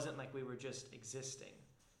 It wasn't like we were just existing,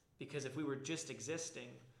 because if we were just existing,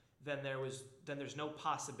 then there's no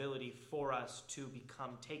possibility for us to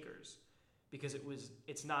become takers, because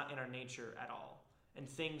it's not in our nature at all. And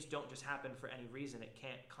things don't just happen for any reason. It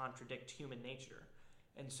can't contradict human nature.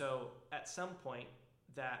 And so at some point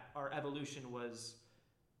that our evolution was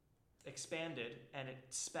expanded and it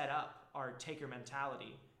sped up our taker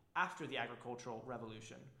mentality after the agricultural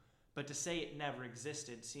revolution. But to say it never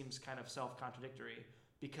existed seems kind of self-contradictory,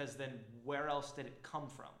 because then where else did it come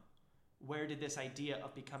from? Where did this idea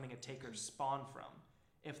of becoming a taker spawn from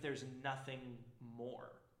if there's nothing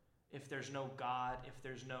more? If there's no God, if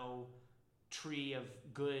there's no tree of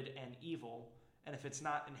good and evil, and if it's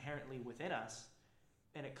not inherently within us,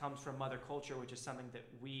 and it comes from Mother Culture, which is something that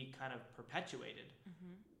we kind of perpetuated,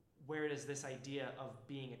 where does this idea of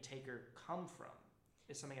being a taker come from?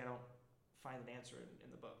 Is something I don't find an answer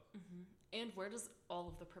in the book. And where does all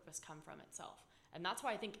of the purpose come from itself? And that's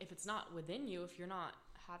why I think if it's not within you, if you're not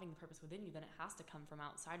having the purpose within you, then it has to come from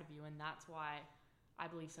outside of you. And that's why I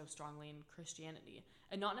believe so strongly in Christianity.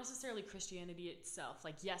 And not necessarily Christianity itself.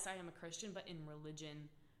 Like, yes, I am a Christian, but in religion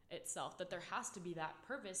itself, that there has to be that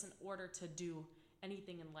purpose in order to do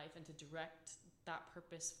anything in life and to direct that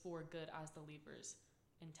purpose for good as the Levers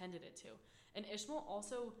intended it to. And Ishmael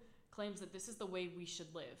also claims that this is the way we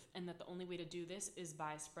should live, and that the only way to do this is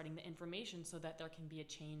by spreading the information so that there can be a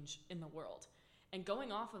change in the world. And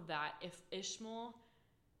going off of that, if Ishmael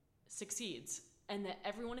succeeds and that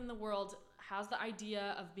everyone in the world has the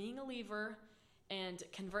idea of being a lever and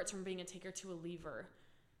converts from being a taker to a lever,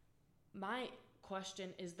 my question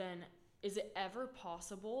is then, is it ever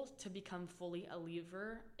possible to become fully a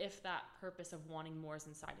lever if that purpose of wanting more is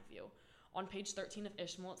inside of you? On page 13 of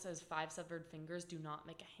Ishmael, it says 5 severed fingers do not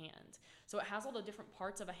make a hand. So it has all the different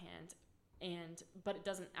parts of a hand, but it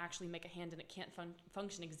doesn't actually make a hand, and it can't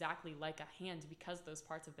function exactly like a hand because those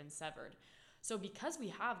parts have been severed. So because we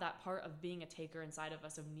have that part of being a taker inside of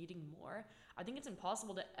us, of needing more, I think it's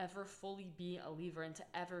impossible to ever fully be a lever and to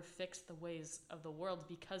ever fix the ways of the world,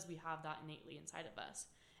 because we have that innately inside of us.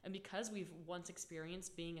 And because we've once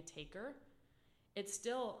experienced being a taker, it's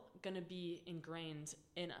still going to be ingrained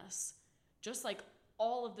in us. Just like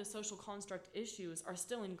all of the social construct issues are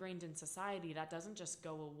still ingrained in society, that doesn't just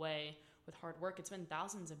go away with hard work. It's been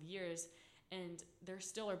thousands of years, and there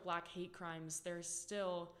still are black hate crimes. There's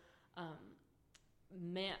still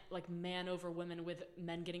man over women, with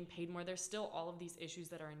men getting paid more. There's still all of these issues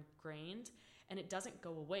that are ingrained, and it doesn't go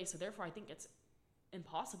away. So therefore, I think it's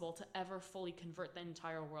impossible to ever fully convert the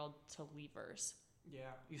entire world to levers. Yeah,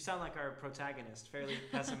 you sound like our protagonist, fairly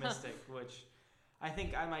pessimistic, which I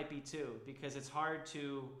think I might be too, because it's hard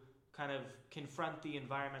to kind of confront the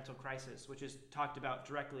environmental crisis, which is talked about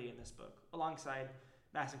directly in this book, alongside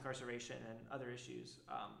mass incarceration and other issues.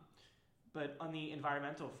 But on the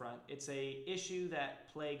environmental front, it's a issue that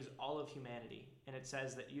plagues all of humanity, and it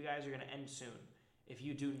says that you guys are going to end soon if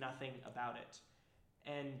you do nothing about it.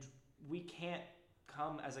 And we can't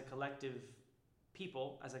come as a collective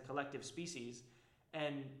people, as a collective species,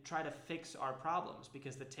 and try to fix our problems,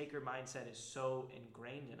 because the taker mindset is so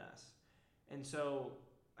ingrained in us. And so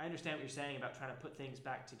I understand what you're saying about trying to put things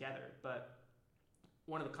back together, but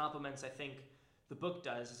one of the compliments I think the book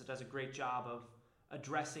does is it does a great job of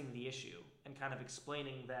addressing the issue and kind of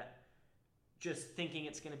explaining that just thinking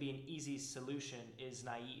it's going to be an easy solution is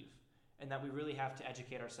naive, and that we really have to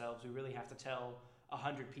educate ourselves. We really have to tell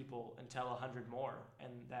 100 people and tell 100 more,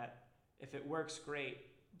 and that if it works, great,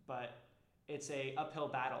 but it's a uphill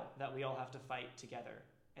battle that we all have to fight together.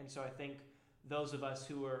 And so I think those of us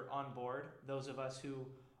who are on board, those of us who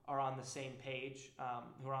are on the same page,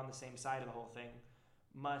 who are on the same side of the whole thing,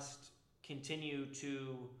 must continue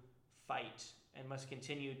to fight and must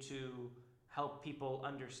continue to help people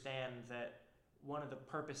understand that one of the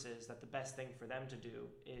purposes, that the best thing for them to do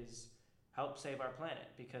is help save our planet,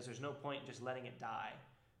 because there's no point in just letting it die.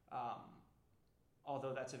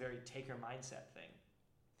 Although that's a very taker mindset thing.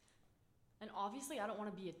 And obviously, I don't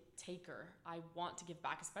want to be a taker. I want to give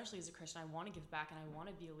back, especially as a Christian. I want to give back, and I want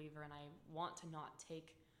to be a lever, and I want to not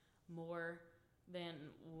take more than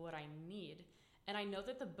what I need. And I know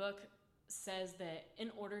that the book says that in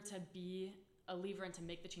order to be a lever and to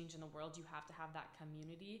make the change in the world, you have to have that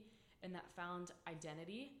community and that found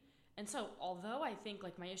identity. And so although I think,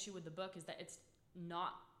 like, my issue with the book is that it's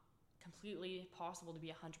not completely possible to be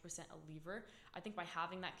 100% a lever, I think by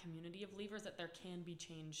having that community of levers that there can be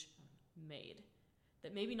change made.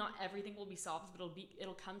 That maybe not everything will be solved, but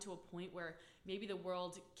it'll come to a point where maybe the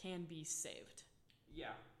world can be saved.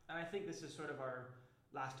 Yeah, and I think this is sort of our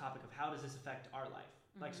last topic of how does this affect our life?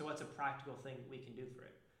 Like, so what's a practical thing we can do for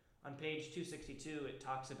it? On page 262, it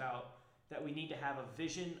talks about that we need to have a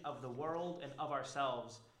vision of the world and of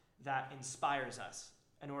ourselves that inspires us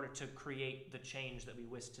in order to create the change that we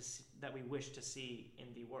wish to see in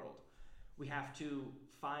the world. We have to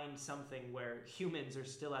find something where humans are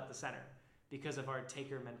still at the center because of our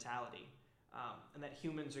taker mentality, and that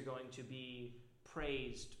humans are going to be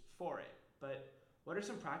praised for it. But what are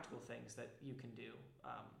some practical things that you can do,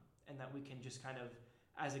 and that we can just kind of,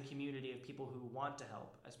 as a community of people who want to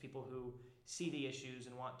help, as people who see the issues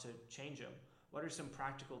and want to change them, what are some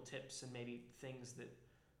practical tips and maybe things that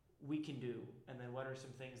we can do? And then what are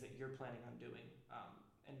some things that you're planning on doing?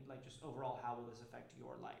 And like, just overall, how will this affect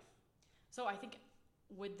your life? So I think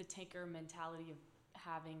with the taker mentality of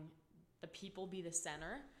having the people be the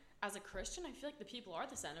center, as a Christian, I feel like the people are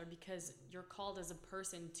the center because you're called as a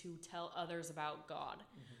person to tell others about God.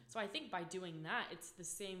 Mm-hmm. So I think by doing that, it's the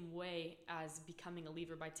same way as becoming a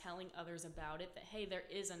lever, by telling others about it, that, hey, there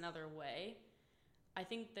is another way. I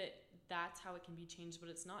think that that's how it can be changed, but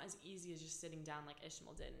it's not as easy as just sitting down like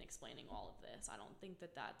Ishmael did and explaining all of this. I don't think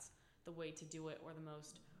that that's the way to do it or the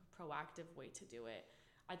most proactive way to do it.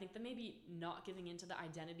 I think that maybe not giving into the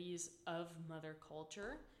identities of mother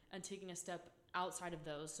culture and taking a step outside of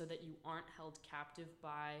those so that you aren't held captive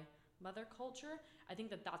by mother culture, I think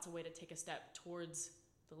that that's a way to take a step towards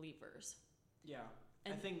believers. Yeah.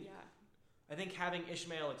 And I think having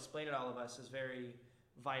Ishmael explain it all of us is very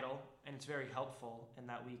vital, and it's very helpful in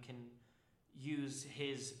that we can use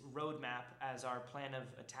his roadmap as our plan of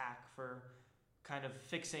attack for kind of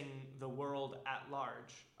fixing the world at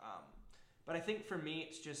large. But I think for me,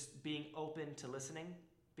 it's just being open to listening,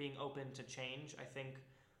 being open to change. I think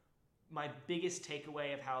my biggest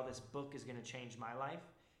takeaway of how this book is going to change my life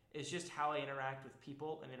is just how I interact with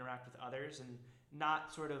people and interact with others, and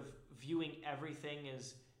not sort of viewing everything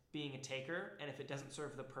as being a taker. And if it doesn't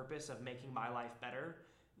serve the purpose of making my life better,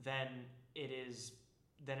 then it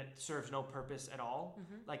serves no purpose at all.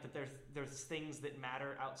 Mm-hmm. Like that there's things that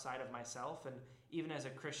matter outside of myself. And even as a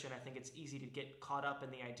Christian, I think it's easy to get caught up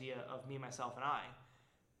in the idea of me, myself, and I,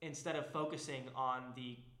 instead of focusing on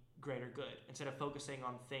the greater good, instead of focusing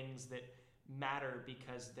on things that matter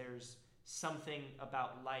because there's something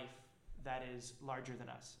about life that is larger than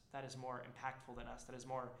us, that is more impactful than us, that is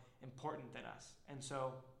more important than us. And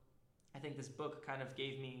so I think this book kind of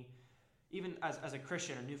gave me, even as a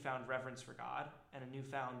Christian, a newfound reverence for God and a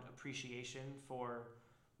newfound appreciation for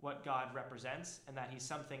what God represents, and that he's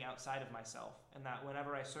something outside of myself, and that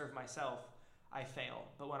whenever I serve myself, I fail.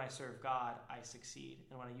 But when I serve God, I succeed.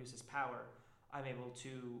 And when I use his power, I'm able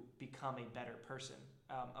to become a better person,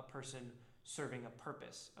 a person serving a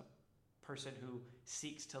purpose, a person who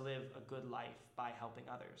seeks to live a good life by helping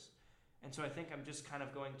others. And so I think I'm just kind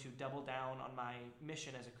of going to double down on my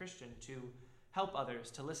mission as a Christian to help others,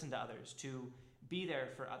 to listen to others, to be there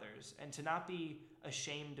for others, and to not be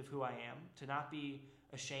ashamed of who I am, to not be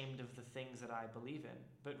ashamed of the things that I believe in,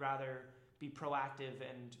 but rather be proactive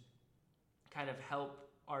and kind of help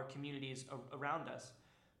our communities around us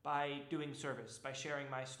by doing service, by sharing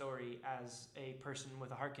my story as a person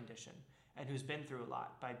with a heart condition and who's been through a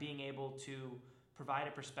lot, by being able to provide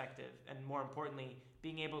a perspective, and more importantly,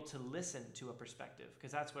 being able to listen to a perspective,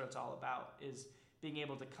 because that's what it's all about, is being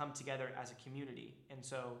able to come together as a community. And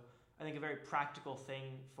so I think a very practical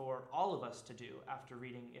thing for all of us to do after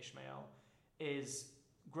reading Ishmael is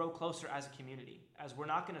grow closer as a community, as we're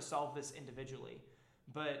not going to solve this individually,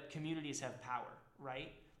 but communities have power,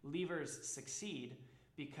 right? Leavers succeed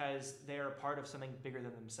because they're a part of something bigger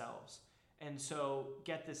than themselves. And so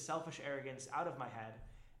get this selfish arrogance out of my head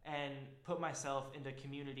and put myself into a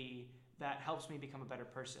community that helps me become a better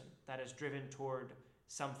person, that is driven toward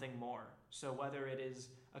something more. So whether it is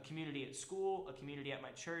a community at school, a community at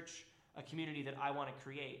my church, a community that I want to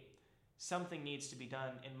create, something needs to be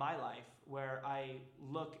done in my life where I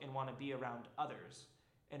look and want to be around others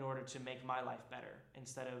in order to make my life better,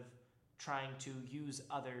 instead of trying to use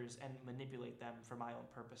others and manipulate them for my own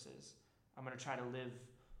purposes. I'm going to try to live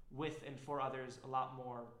with and for others a lot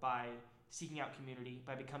more by seeking out community,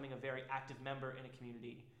 by becoming a very active member in a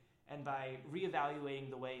community, and by reevaluating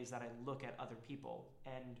the ways that I look at other people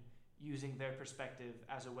and using their perspective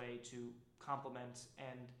as a way to complement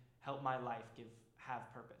and help my life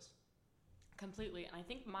have purpose. Completely. And I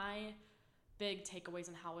think my big takeaways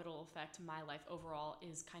and how it'll affect my life overall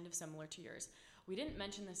is kind of similar to yours. We didn't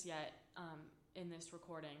mention this yet in this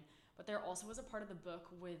recording, but there also was a part of the book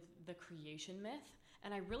with the creation myth,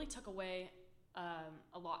 and I really took away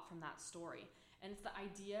a lot from that story. And it's the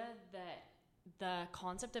idea that the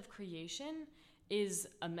concept of creation is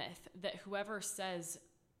a myth, that whoever says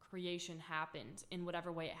creation happened in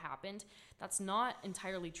whatever way it happened, that's not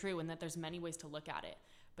entirely true, and that there's many ways to look at it,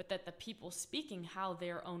 but that the people speaking how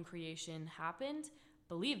their own creation happened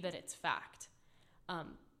believe that it's fact.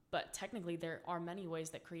 But technically there are many ways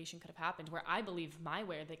that creation could have happened, where I believe my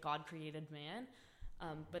way, that God created man,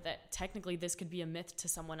 but that technically this could be a myth to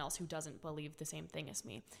someone else who doesn't believe the same thing as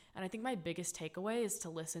me. And I think my biggest takeaway is to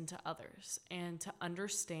listen to others and to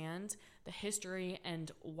understand the history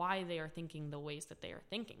and why they are thinking the ways that they are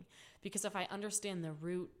thinking. Because if I understand the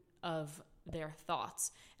root of their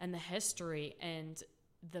thoughts and the history and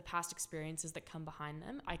the past experiences that come behind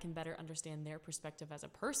them, I can better understand their perspective as a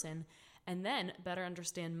person, and then better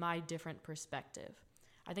understand my different perspective.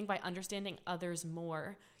 I think by understanding others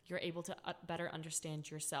more, you're able to better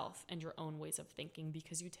understand yourself and your own ways of thinking,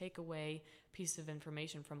 because you take away pieces of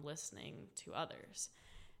information from listening to others.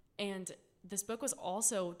 And this book was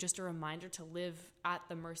also just a reminder to live at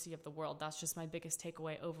the mercy of the world. That's just my biggest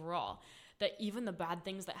takeaway overall, that even the bad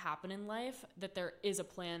things that happen in life, that there is a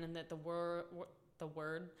plan, and that the world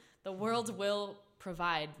will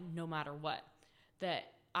provide no matter what, that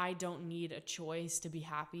I don't need a choice to be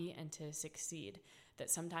happy and to succeed,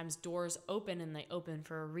 that sometimes doors open and they open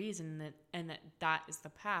for a reason, that is the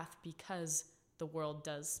path because the world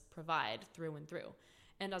does provide through and through.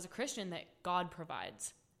 And as a Christian, that God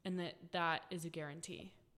provides, and that is a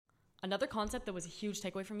guarantee. Another concept that was a huge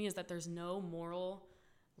takeaway for me is that there's no moral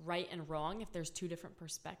right and wrong if there's two different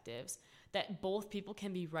perspectives, that both people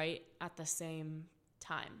can be right at the same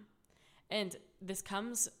time. And this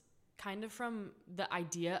comes kind of from the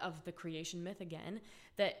idea of the creation myth again,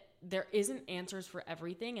 that there isn't answers for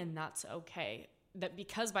everything, and that's okay. That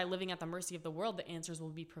because by living at the mercy of the world, the answers will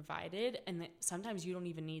be provided, and that sometimes you don't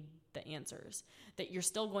even need the answers, that you're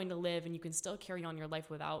still going to live and you can still carry on your life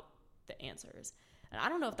without the answers. And I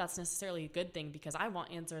don't know if that's necessarily a good thing, because I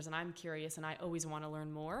want answers and I'm curious and I always want to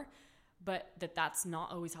learn more, but that's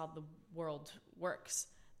not always how the world works.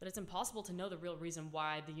 That it's impossible to know the real reason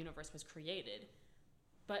why the universe was created.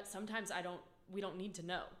 But sometimes we don't need to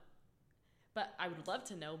know. But I would love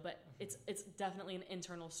to know, but it's definitely an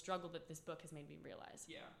internal struggle that this book has made me realize.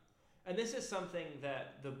 Yeah. And this is something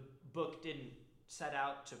that the book didn't set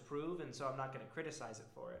out to prove, and so I'm not going to criticize it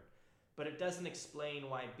for it. But it doesn't explain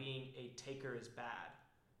why being a taker is bad.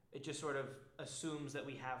 It just sort of assumes that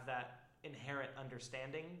we have that inherent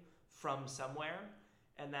understanding from somewhere,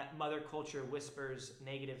 and that mother culture whispers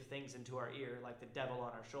negative things into our ear like the devil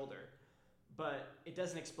on our shoulder. But it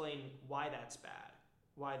doesn't explain why that's bad,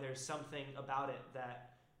 why there's something about it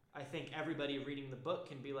that I think everybody reading the book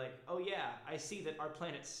can be like, oh yeah, I see that our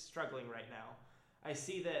planet's struggling right now. I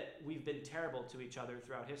see that we've been terrible to each other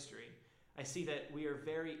throughout history. I see that we are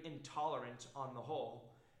very intolerant on the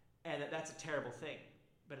whole, and that's a terrible thing.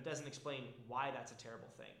 But it doesn't explain why that's a terrible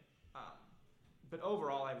thing. But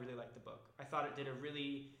overall, I really liked the book. I thought it did a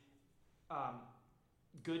really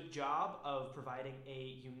good job of providing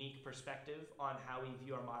a unique perspective on how we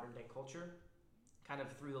view our modern day culture, kind of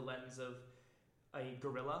through the lens of a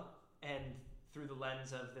gorilla and through the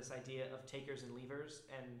lens of this idea of takers and leavers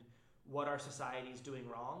and what our society is doing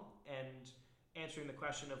wrong, and answering the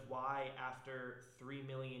question of why after 3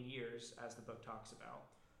 million years, as the book talks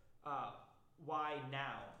about, why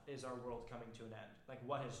now is our world coming to an end? Like,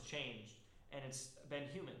 what has changed? And it's been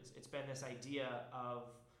humans. It's been this idea of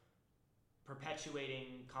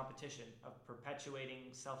perpetuating competition, of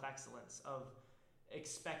perpetuating self-excellence, of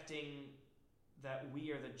expecting that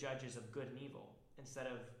we are the judges of good and evil instead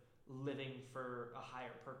of living for a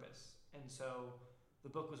higher purpose. And so the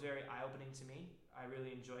book was very eye-opening to me. I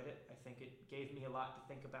really enjoyed it. I think it gave me a lot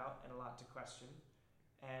to think about and a lot to question.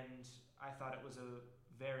 And I thought it was a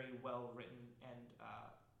very well-written and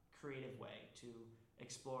creative way to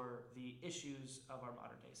explore the issues of our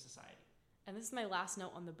modern-day society. And this is my last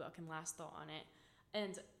note on the book and last thought on it.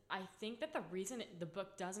 And I think that the reason the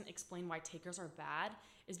book doesn't explain why takers are bad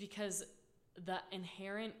is because the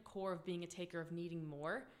inherent core of being a taker, of needing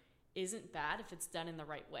more, isn't bad if it's done in the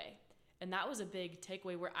right way. And that was a big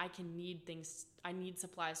takeaway, where I can need things. I need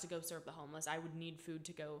supplies to go serve the homeless. I would need food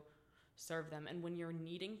to go serve them. And when you're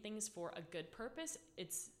needing things for a good purpose,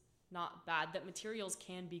 it's not bad. That materials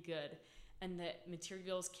can be good, and that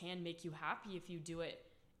materials can make you happy if you do it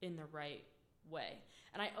in the right way.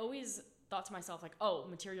 And I always thought to myself, like, oh,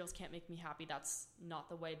 materials can't make me happy. That's not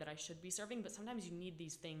the way that I should be serving. But sometimes you need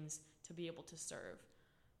these things to be able to serve.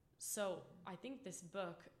 So I think this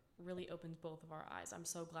book really opened both of our eyes. I'm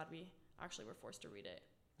so glad we actually were forced to read it.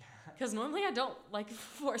 Because normally I don't like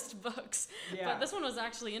forced books. Yeah. But this one was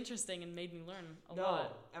actually interesting and made me learn a lot. No,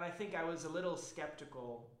 and I think I was a little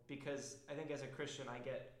skeptical, because I think as a Christian I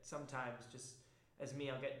get sometimes, just as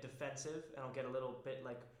me, I'll get defensive and I'll get a little bit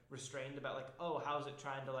like restrained about like, oh, how is it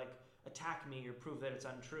trying to like attack me or prove that it's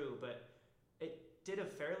untrue? But it did a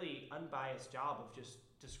fairly unbiased job of just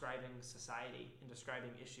describing society and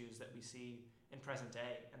describing issues that we see in present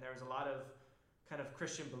day. And there was a lot of kind of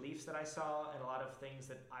Christian beliefs that I saw and a lot of things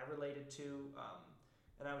that I related to.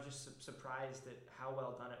 And I was just surprised at how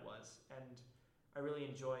well done it was. And I really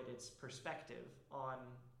enjoyed its perspective on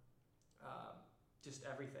just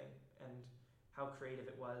everything and how creative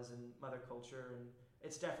it was, and mother culture. And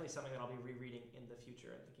it's definitely something that I'll be rereading in the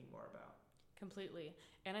future and thinking more about. Completely.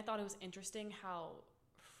 And I thought it was interesting how,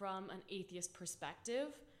 from an atheist perspective,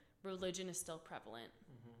 religion is still prevalent.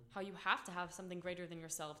 Mm-hmm. How you have to have something greater than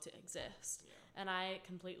yourself to exist. Yeah. And I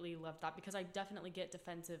completely love that, because I definitely get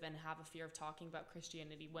defensive and have a fear of talking about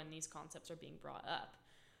Christianity when these concepts are being brought up.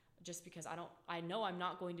 Just because I know I'm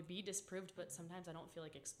not going to be disproved, but sometimes I don't feel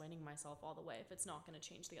like explaining myself all the way if it's not going to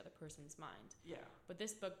change the other person's mind. Yeah. But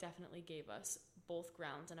this book definitely gave us both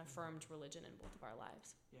grounds and affirmed religion in both of our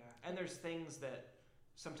lives. Yeah. And there's things that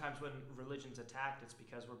sometimes when religion's attacked, it's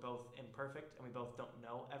because we're both imperfect and we both don't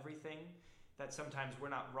know everything. That sometimes we're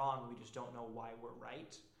not wrong, we just don't know why we're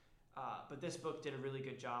right. But this book did a really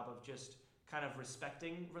good job of just kind of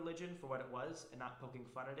respecting religion for what it was and not poking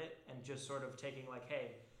fun at it, and just sort of taking like,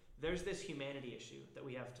 hey, there's this humanity issue that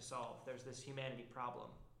we have to solve. There's this humanity problem.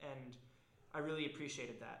 And I really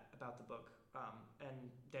appreciated that about the book.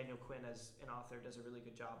 And Daniel Quinn, as an author, does a really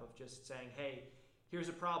good job of just saying, hey, here's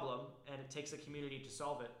a problem, and it takes a community to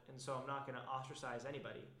solve it. And so I'm not going to ostracise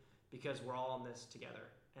anybody because we're all in this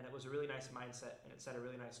together. And it was a really nice mindset, and it set a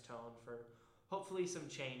really nice tone for hopefully some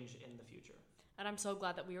change in the future. And I'm so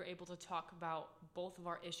glad that we were able to talk about both of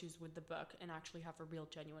our issues with the book and actually have a real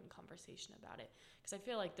genuine conversation about it. Because I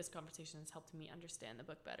feel like this conversation has helped me understand the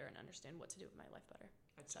book better and understand what to do with my life better.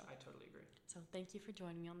 I totally agree. So thank you for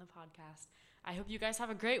joining me on the podcast. I hope you guys have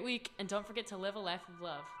a great week, and don't forget to live a life of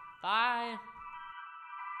love. Bye.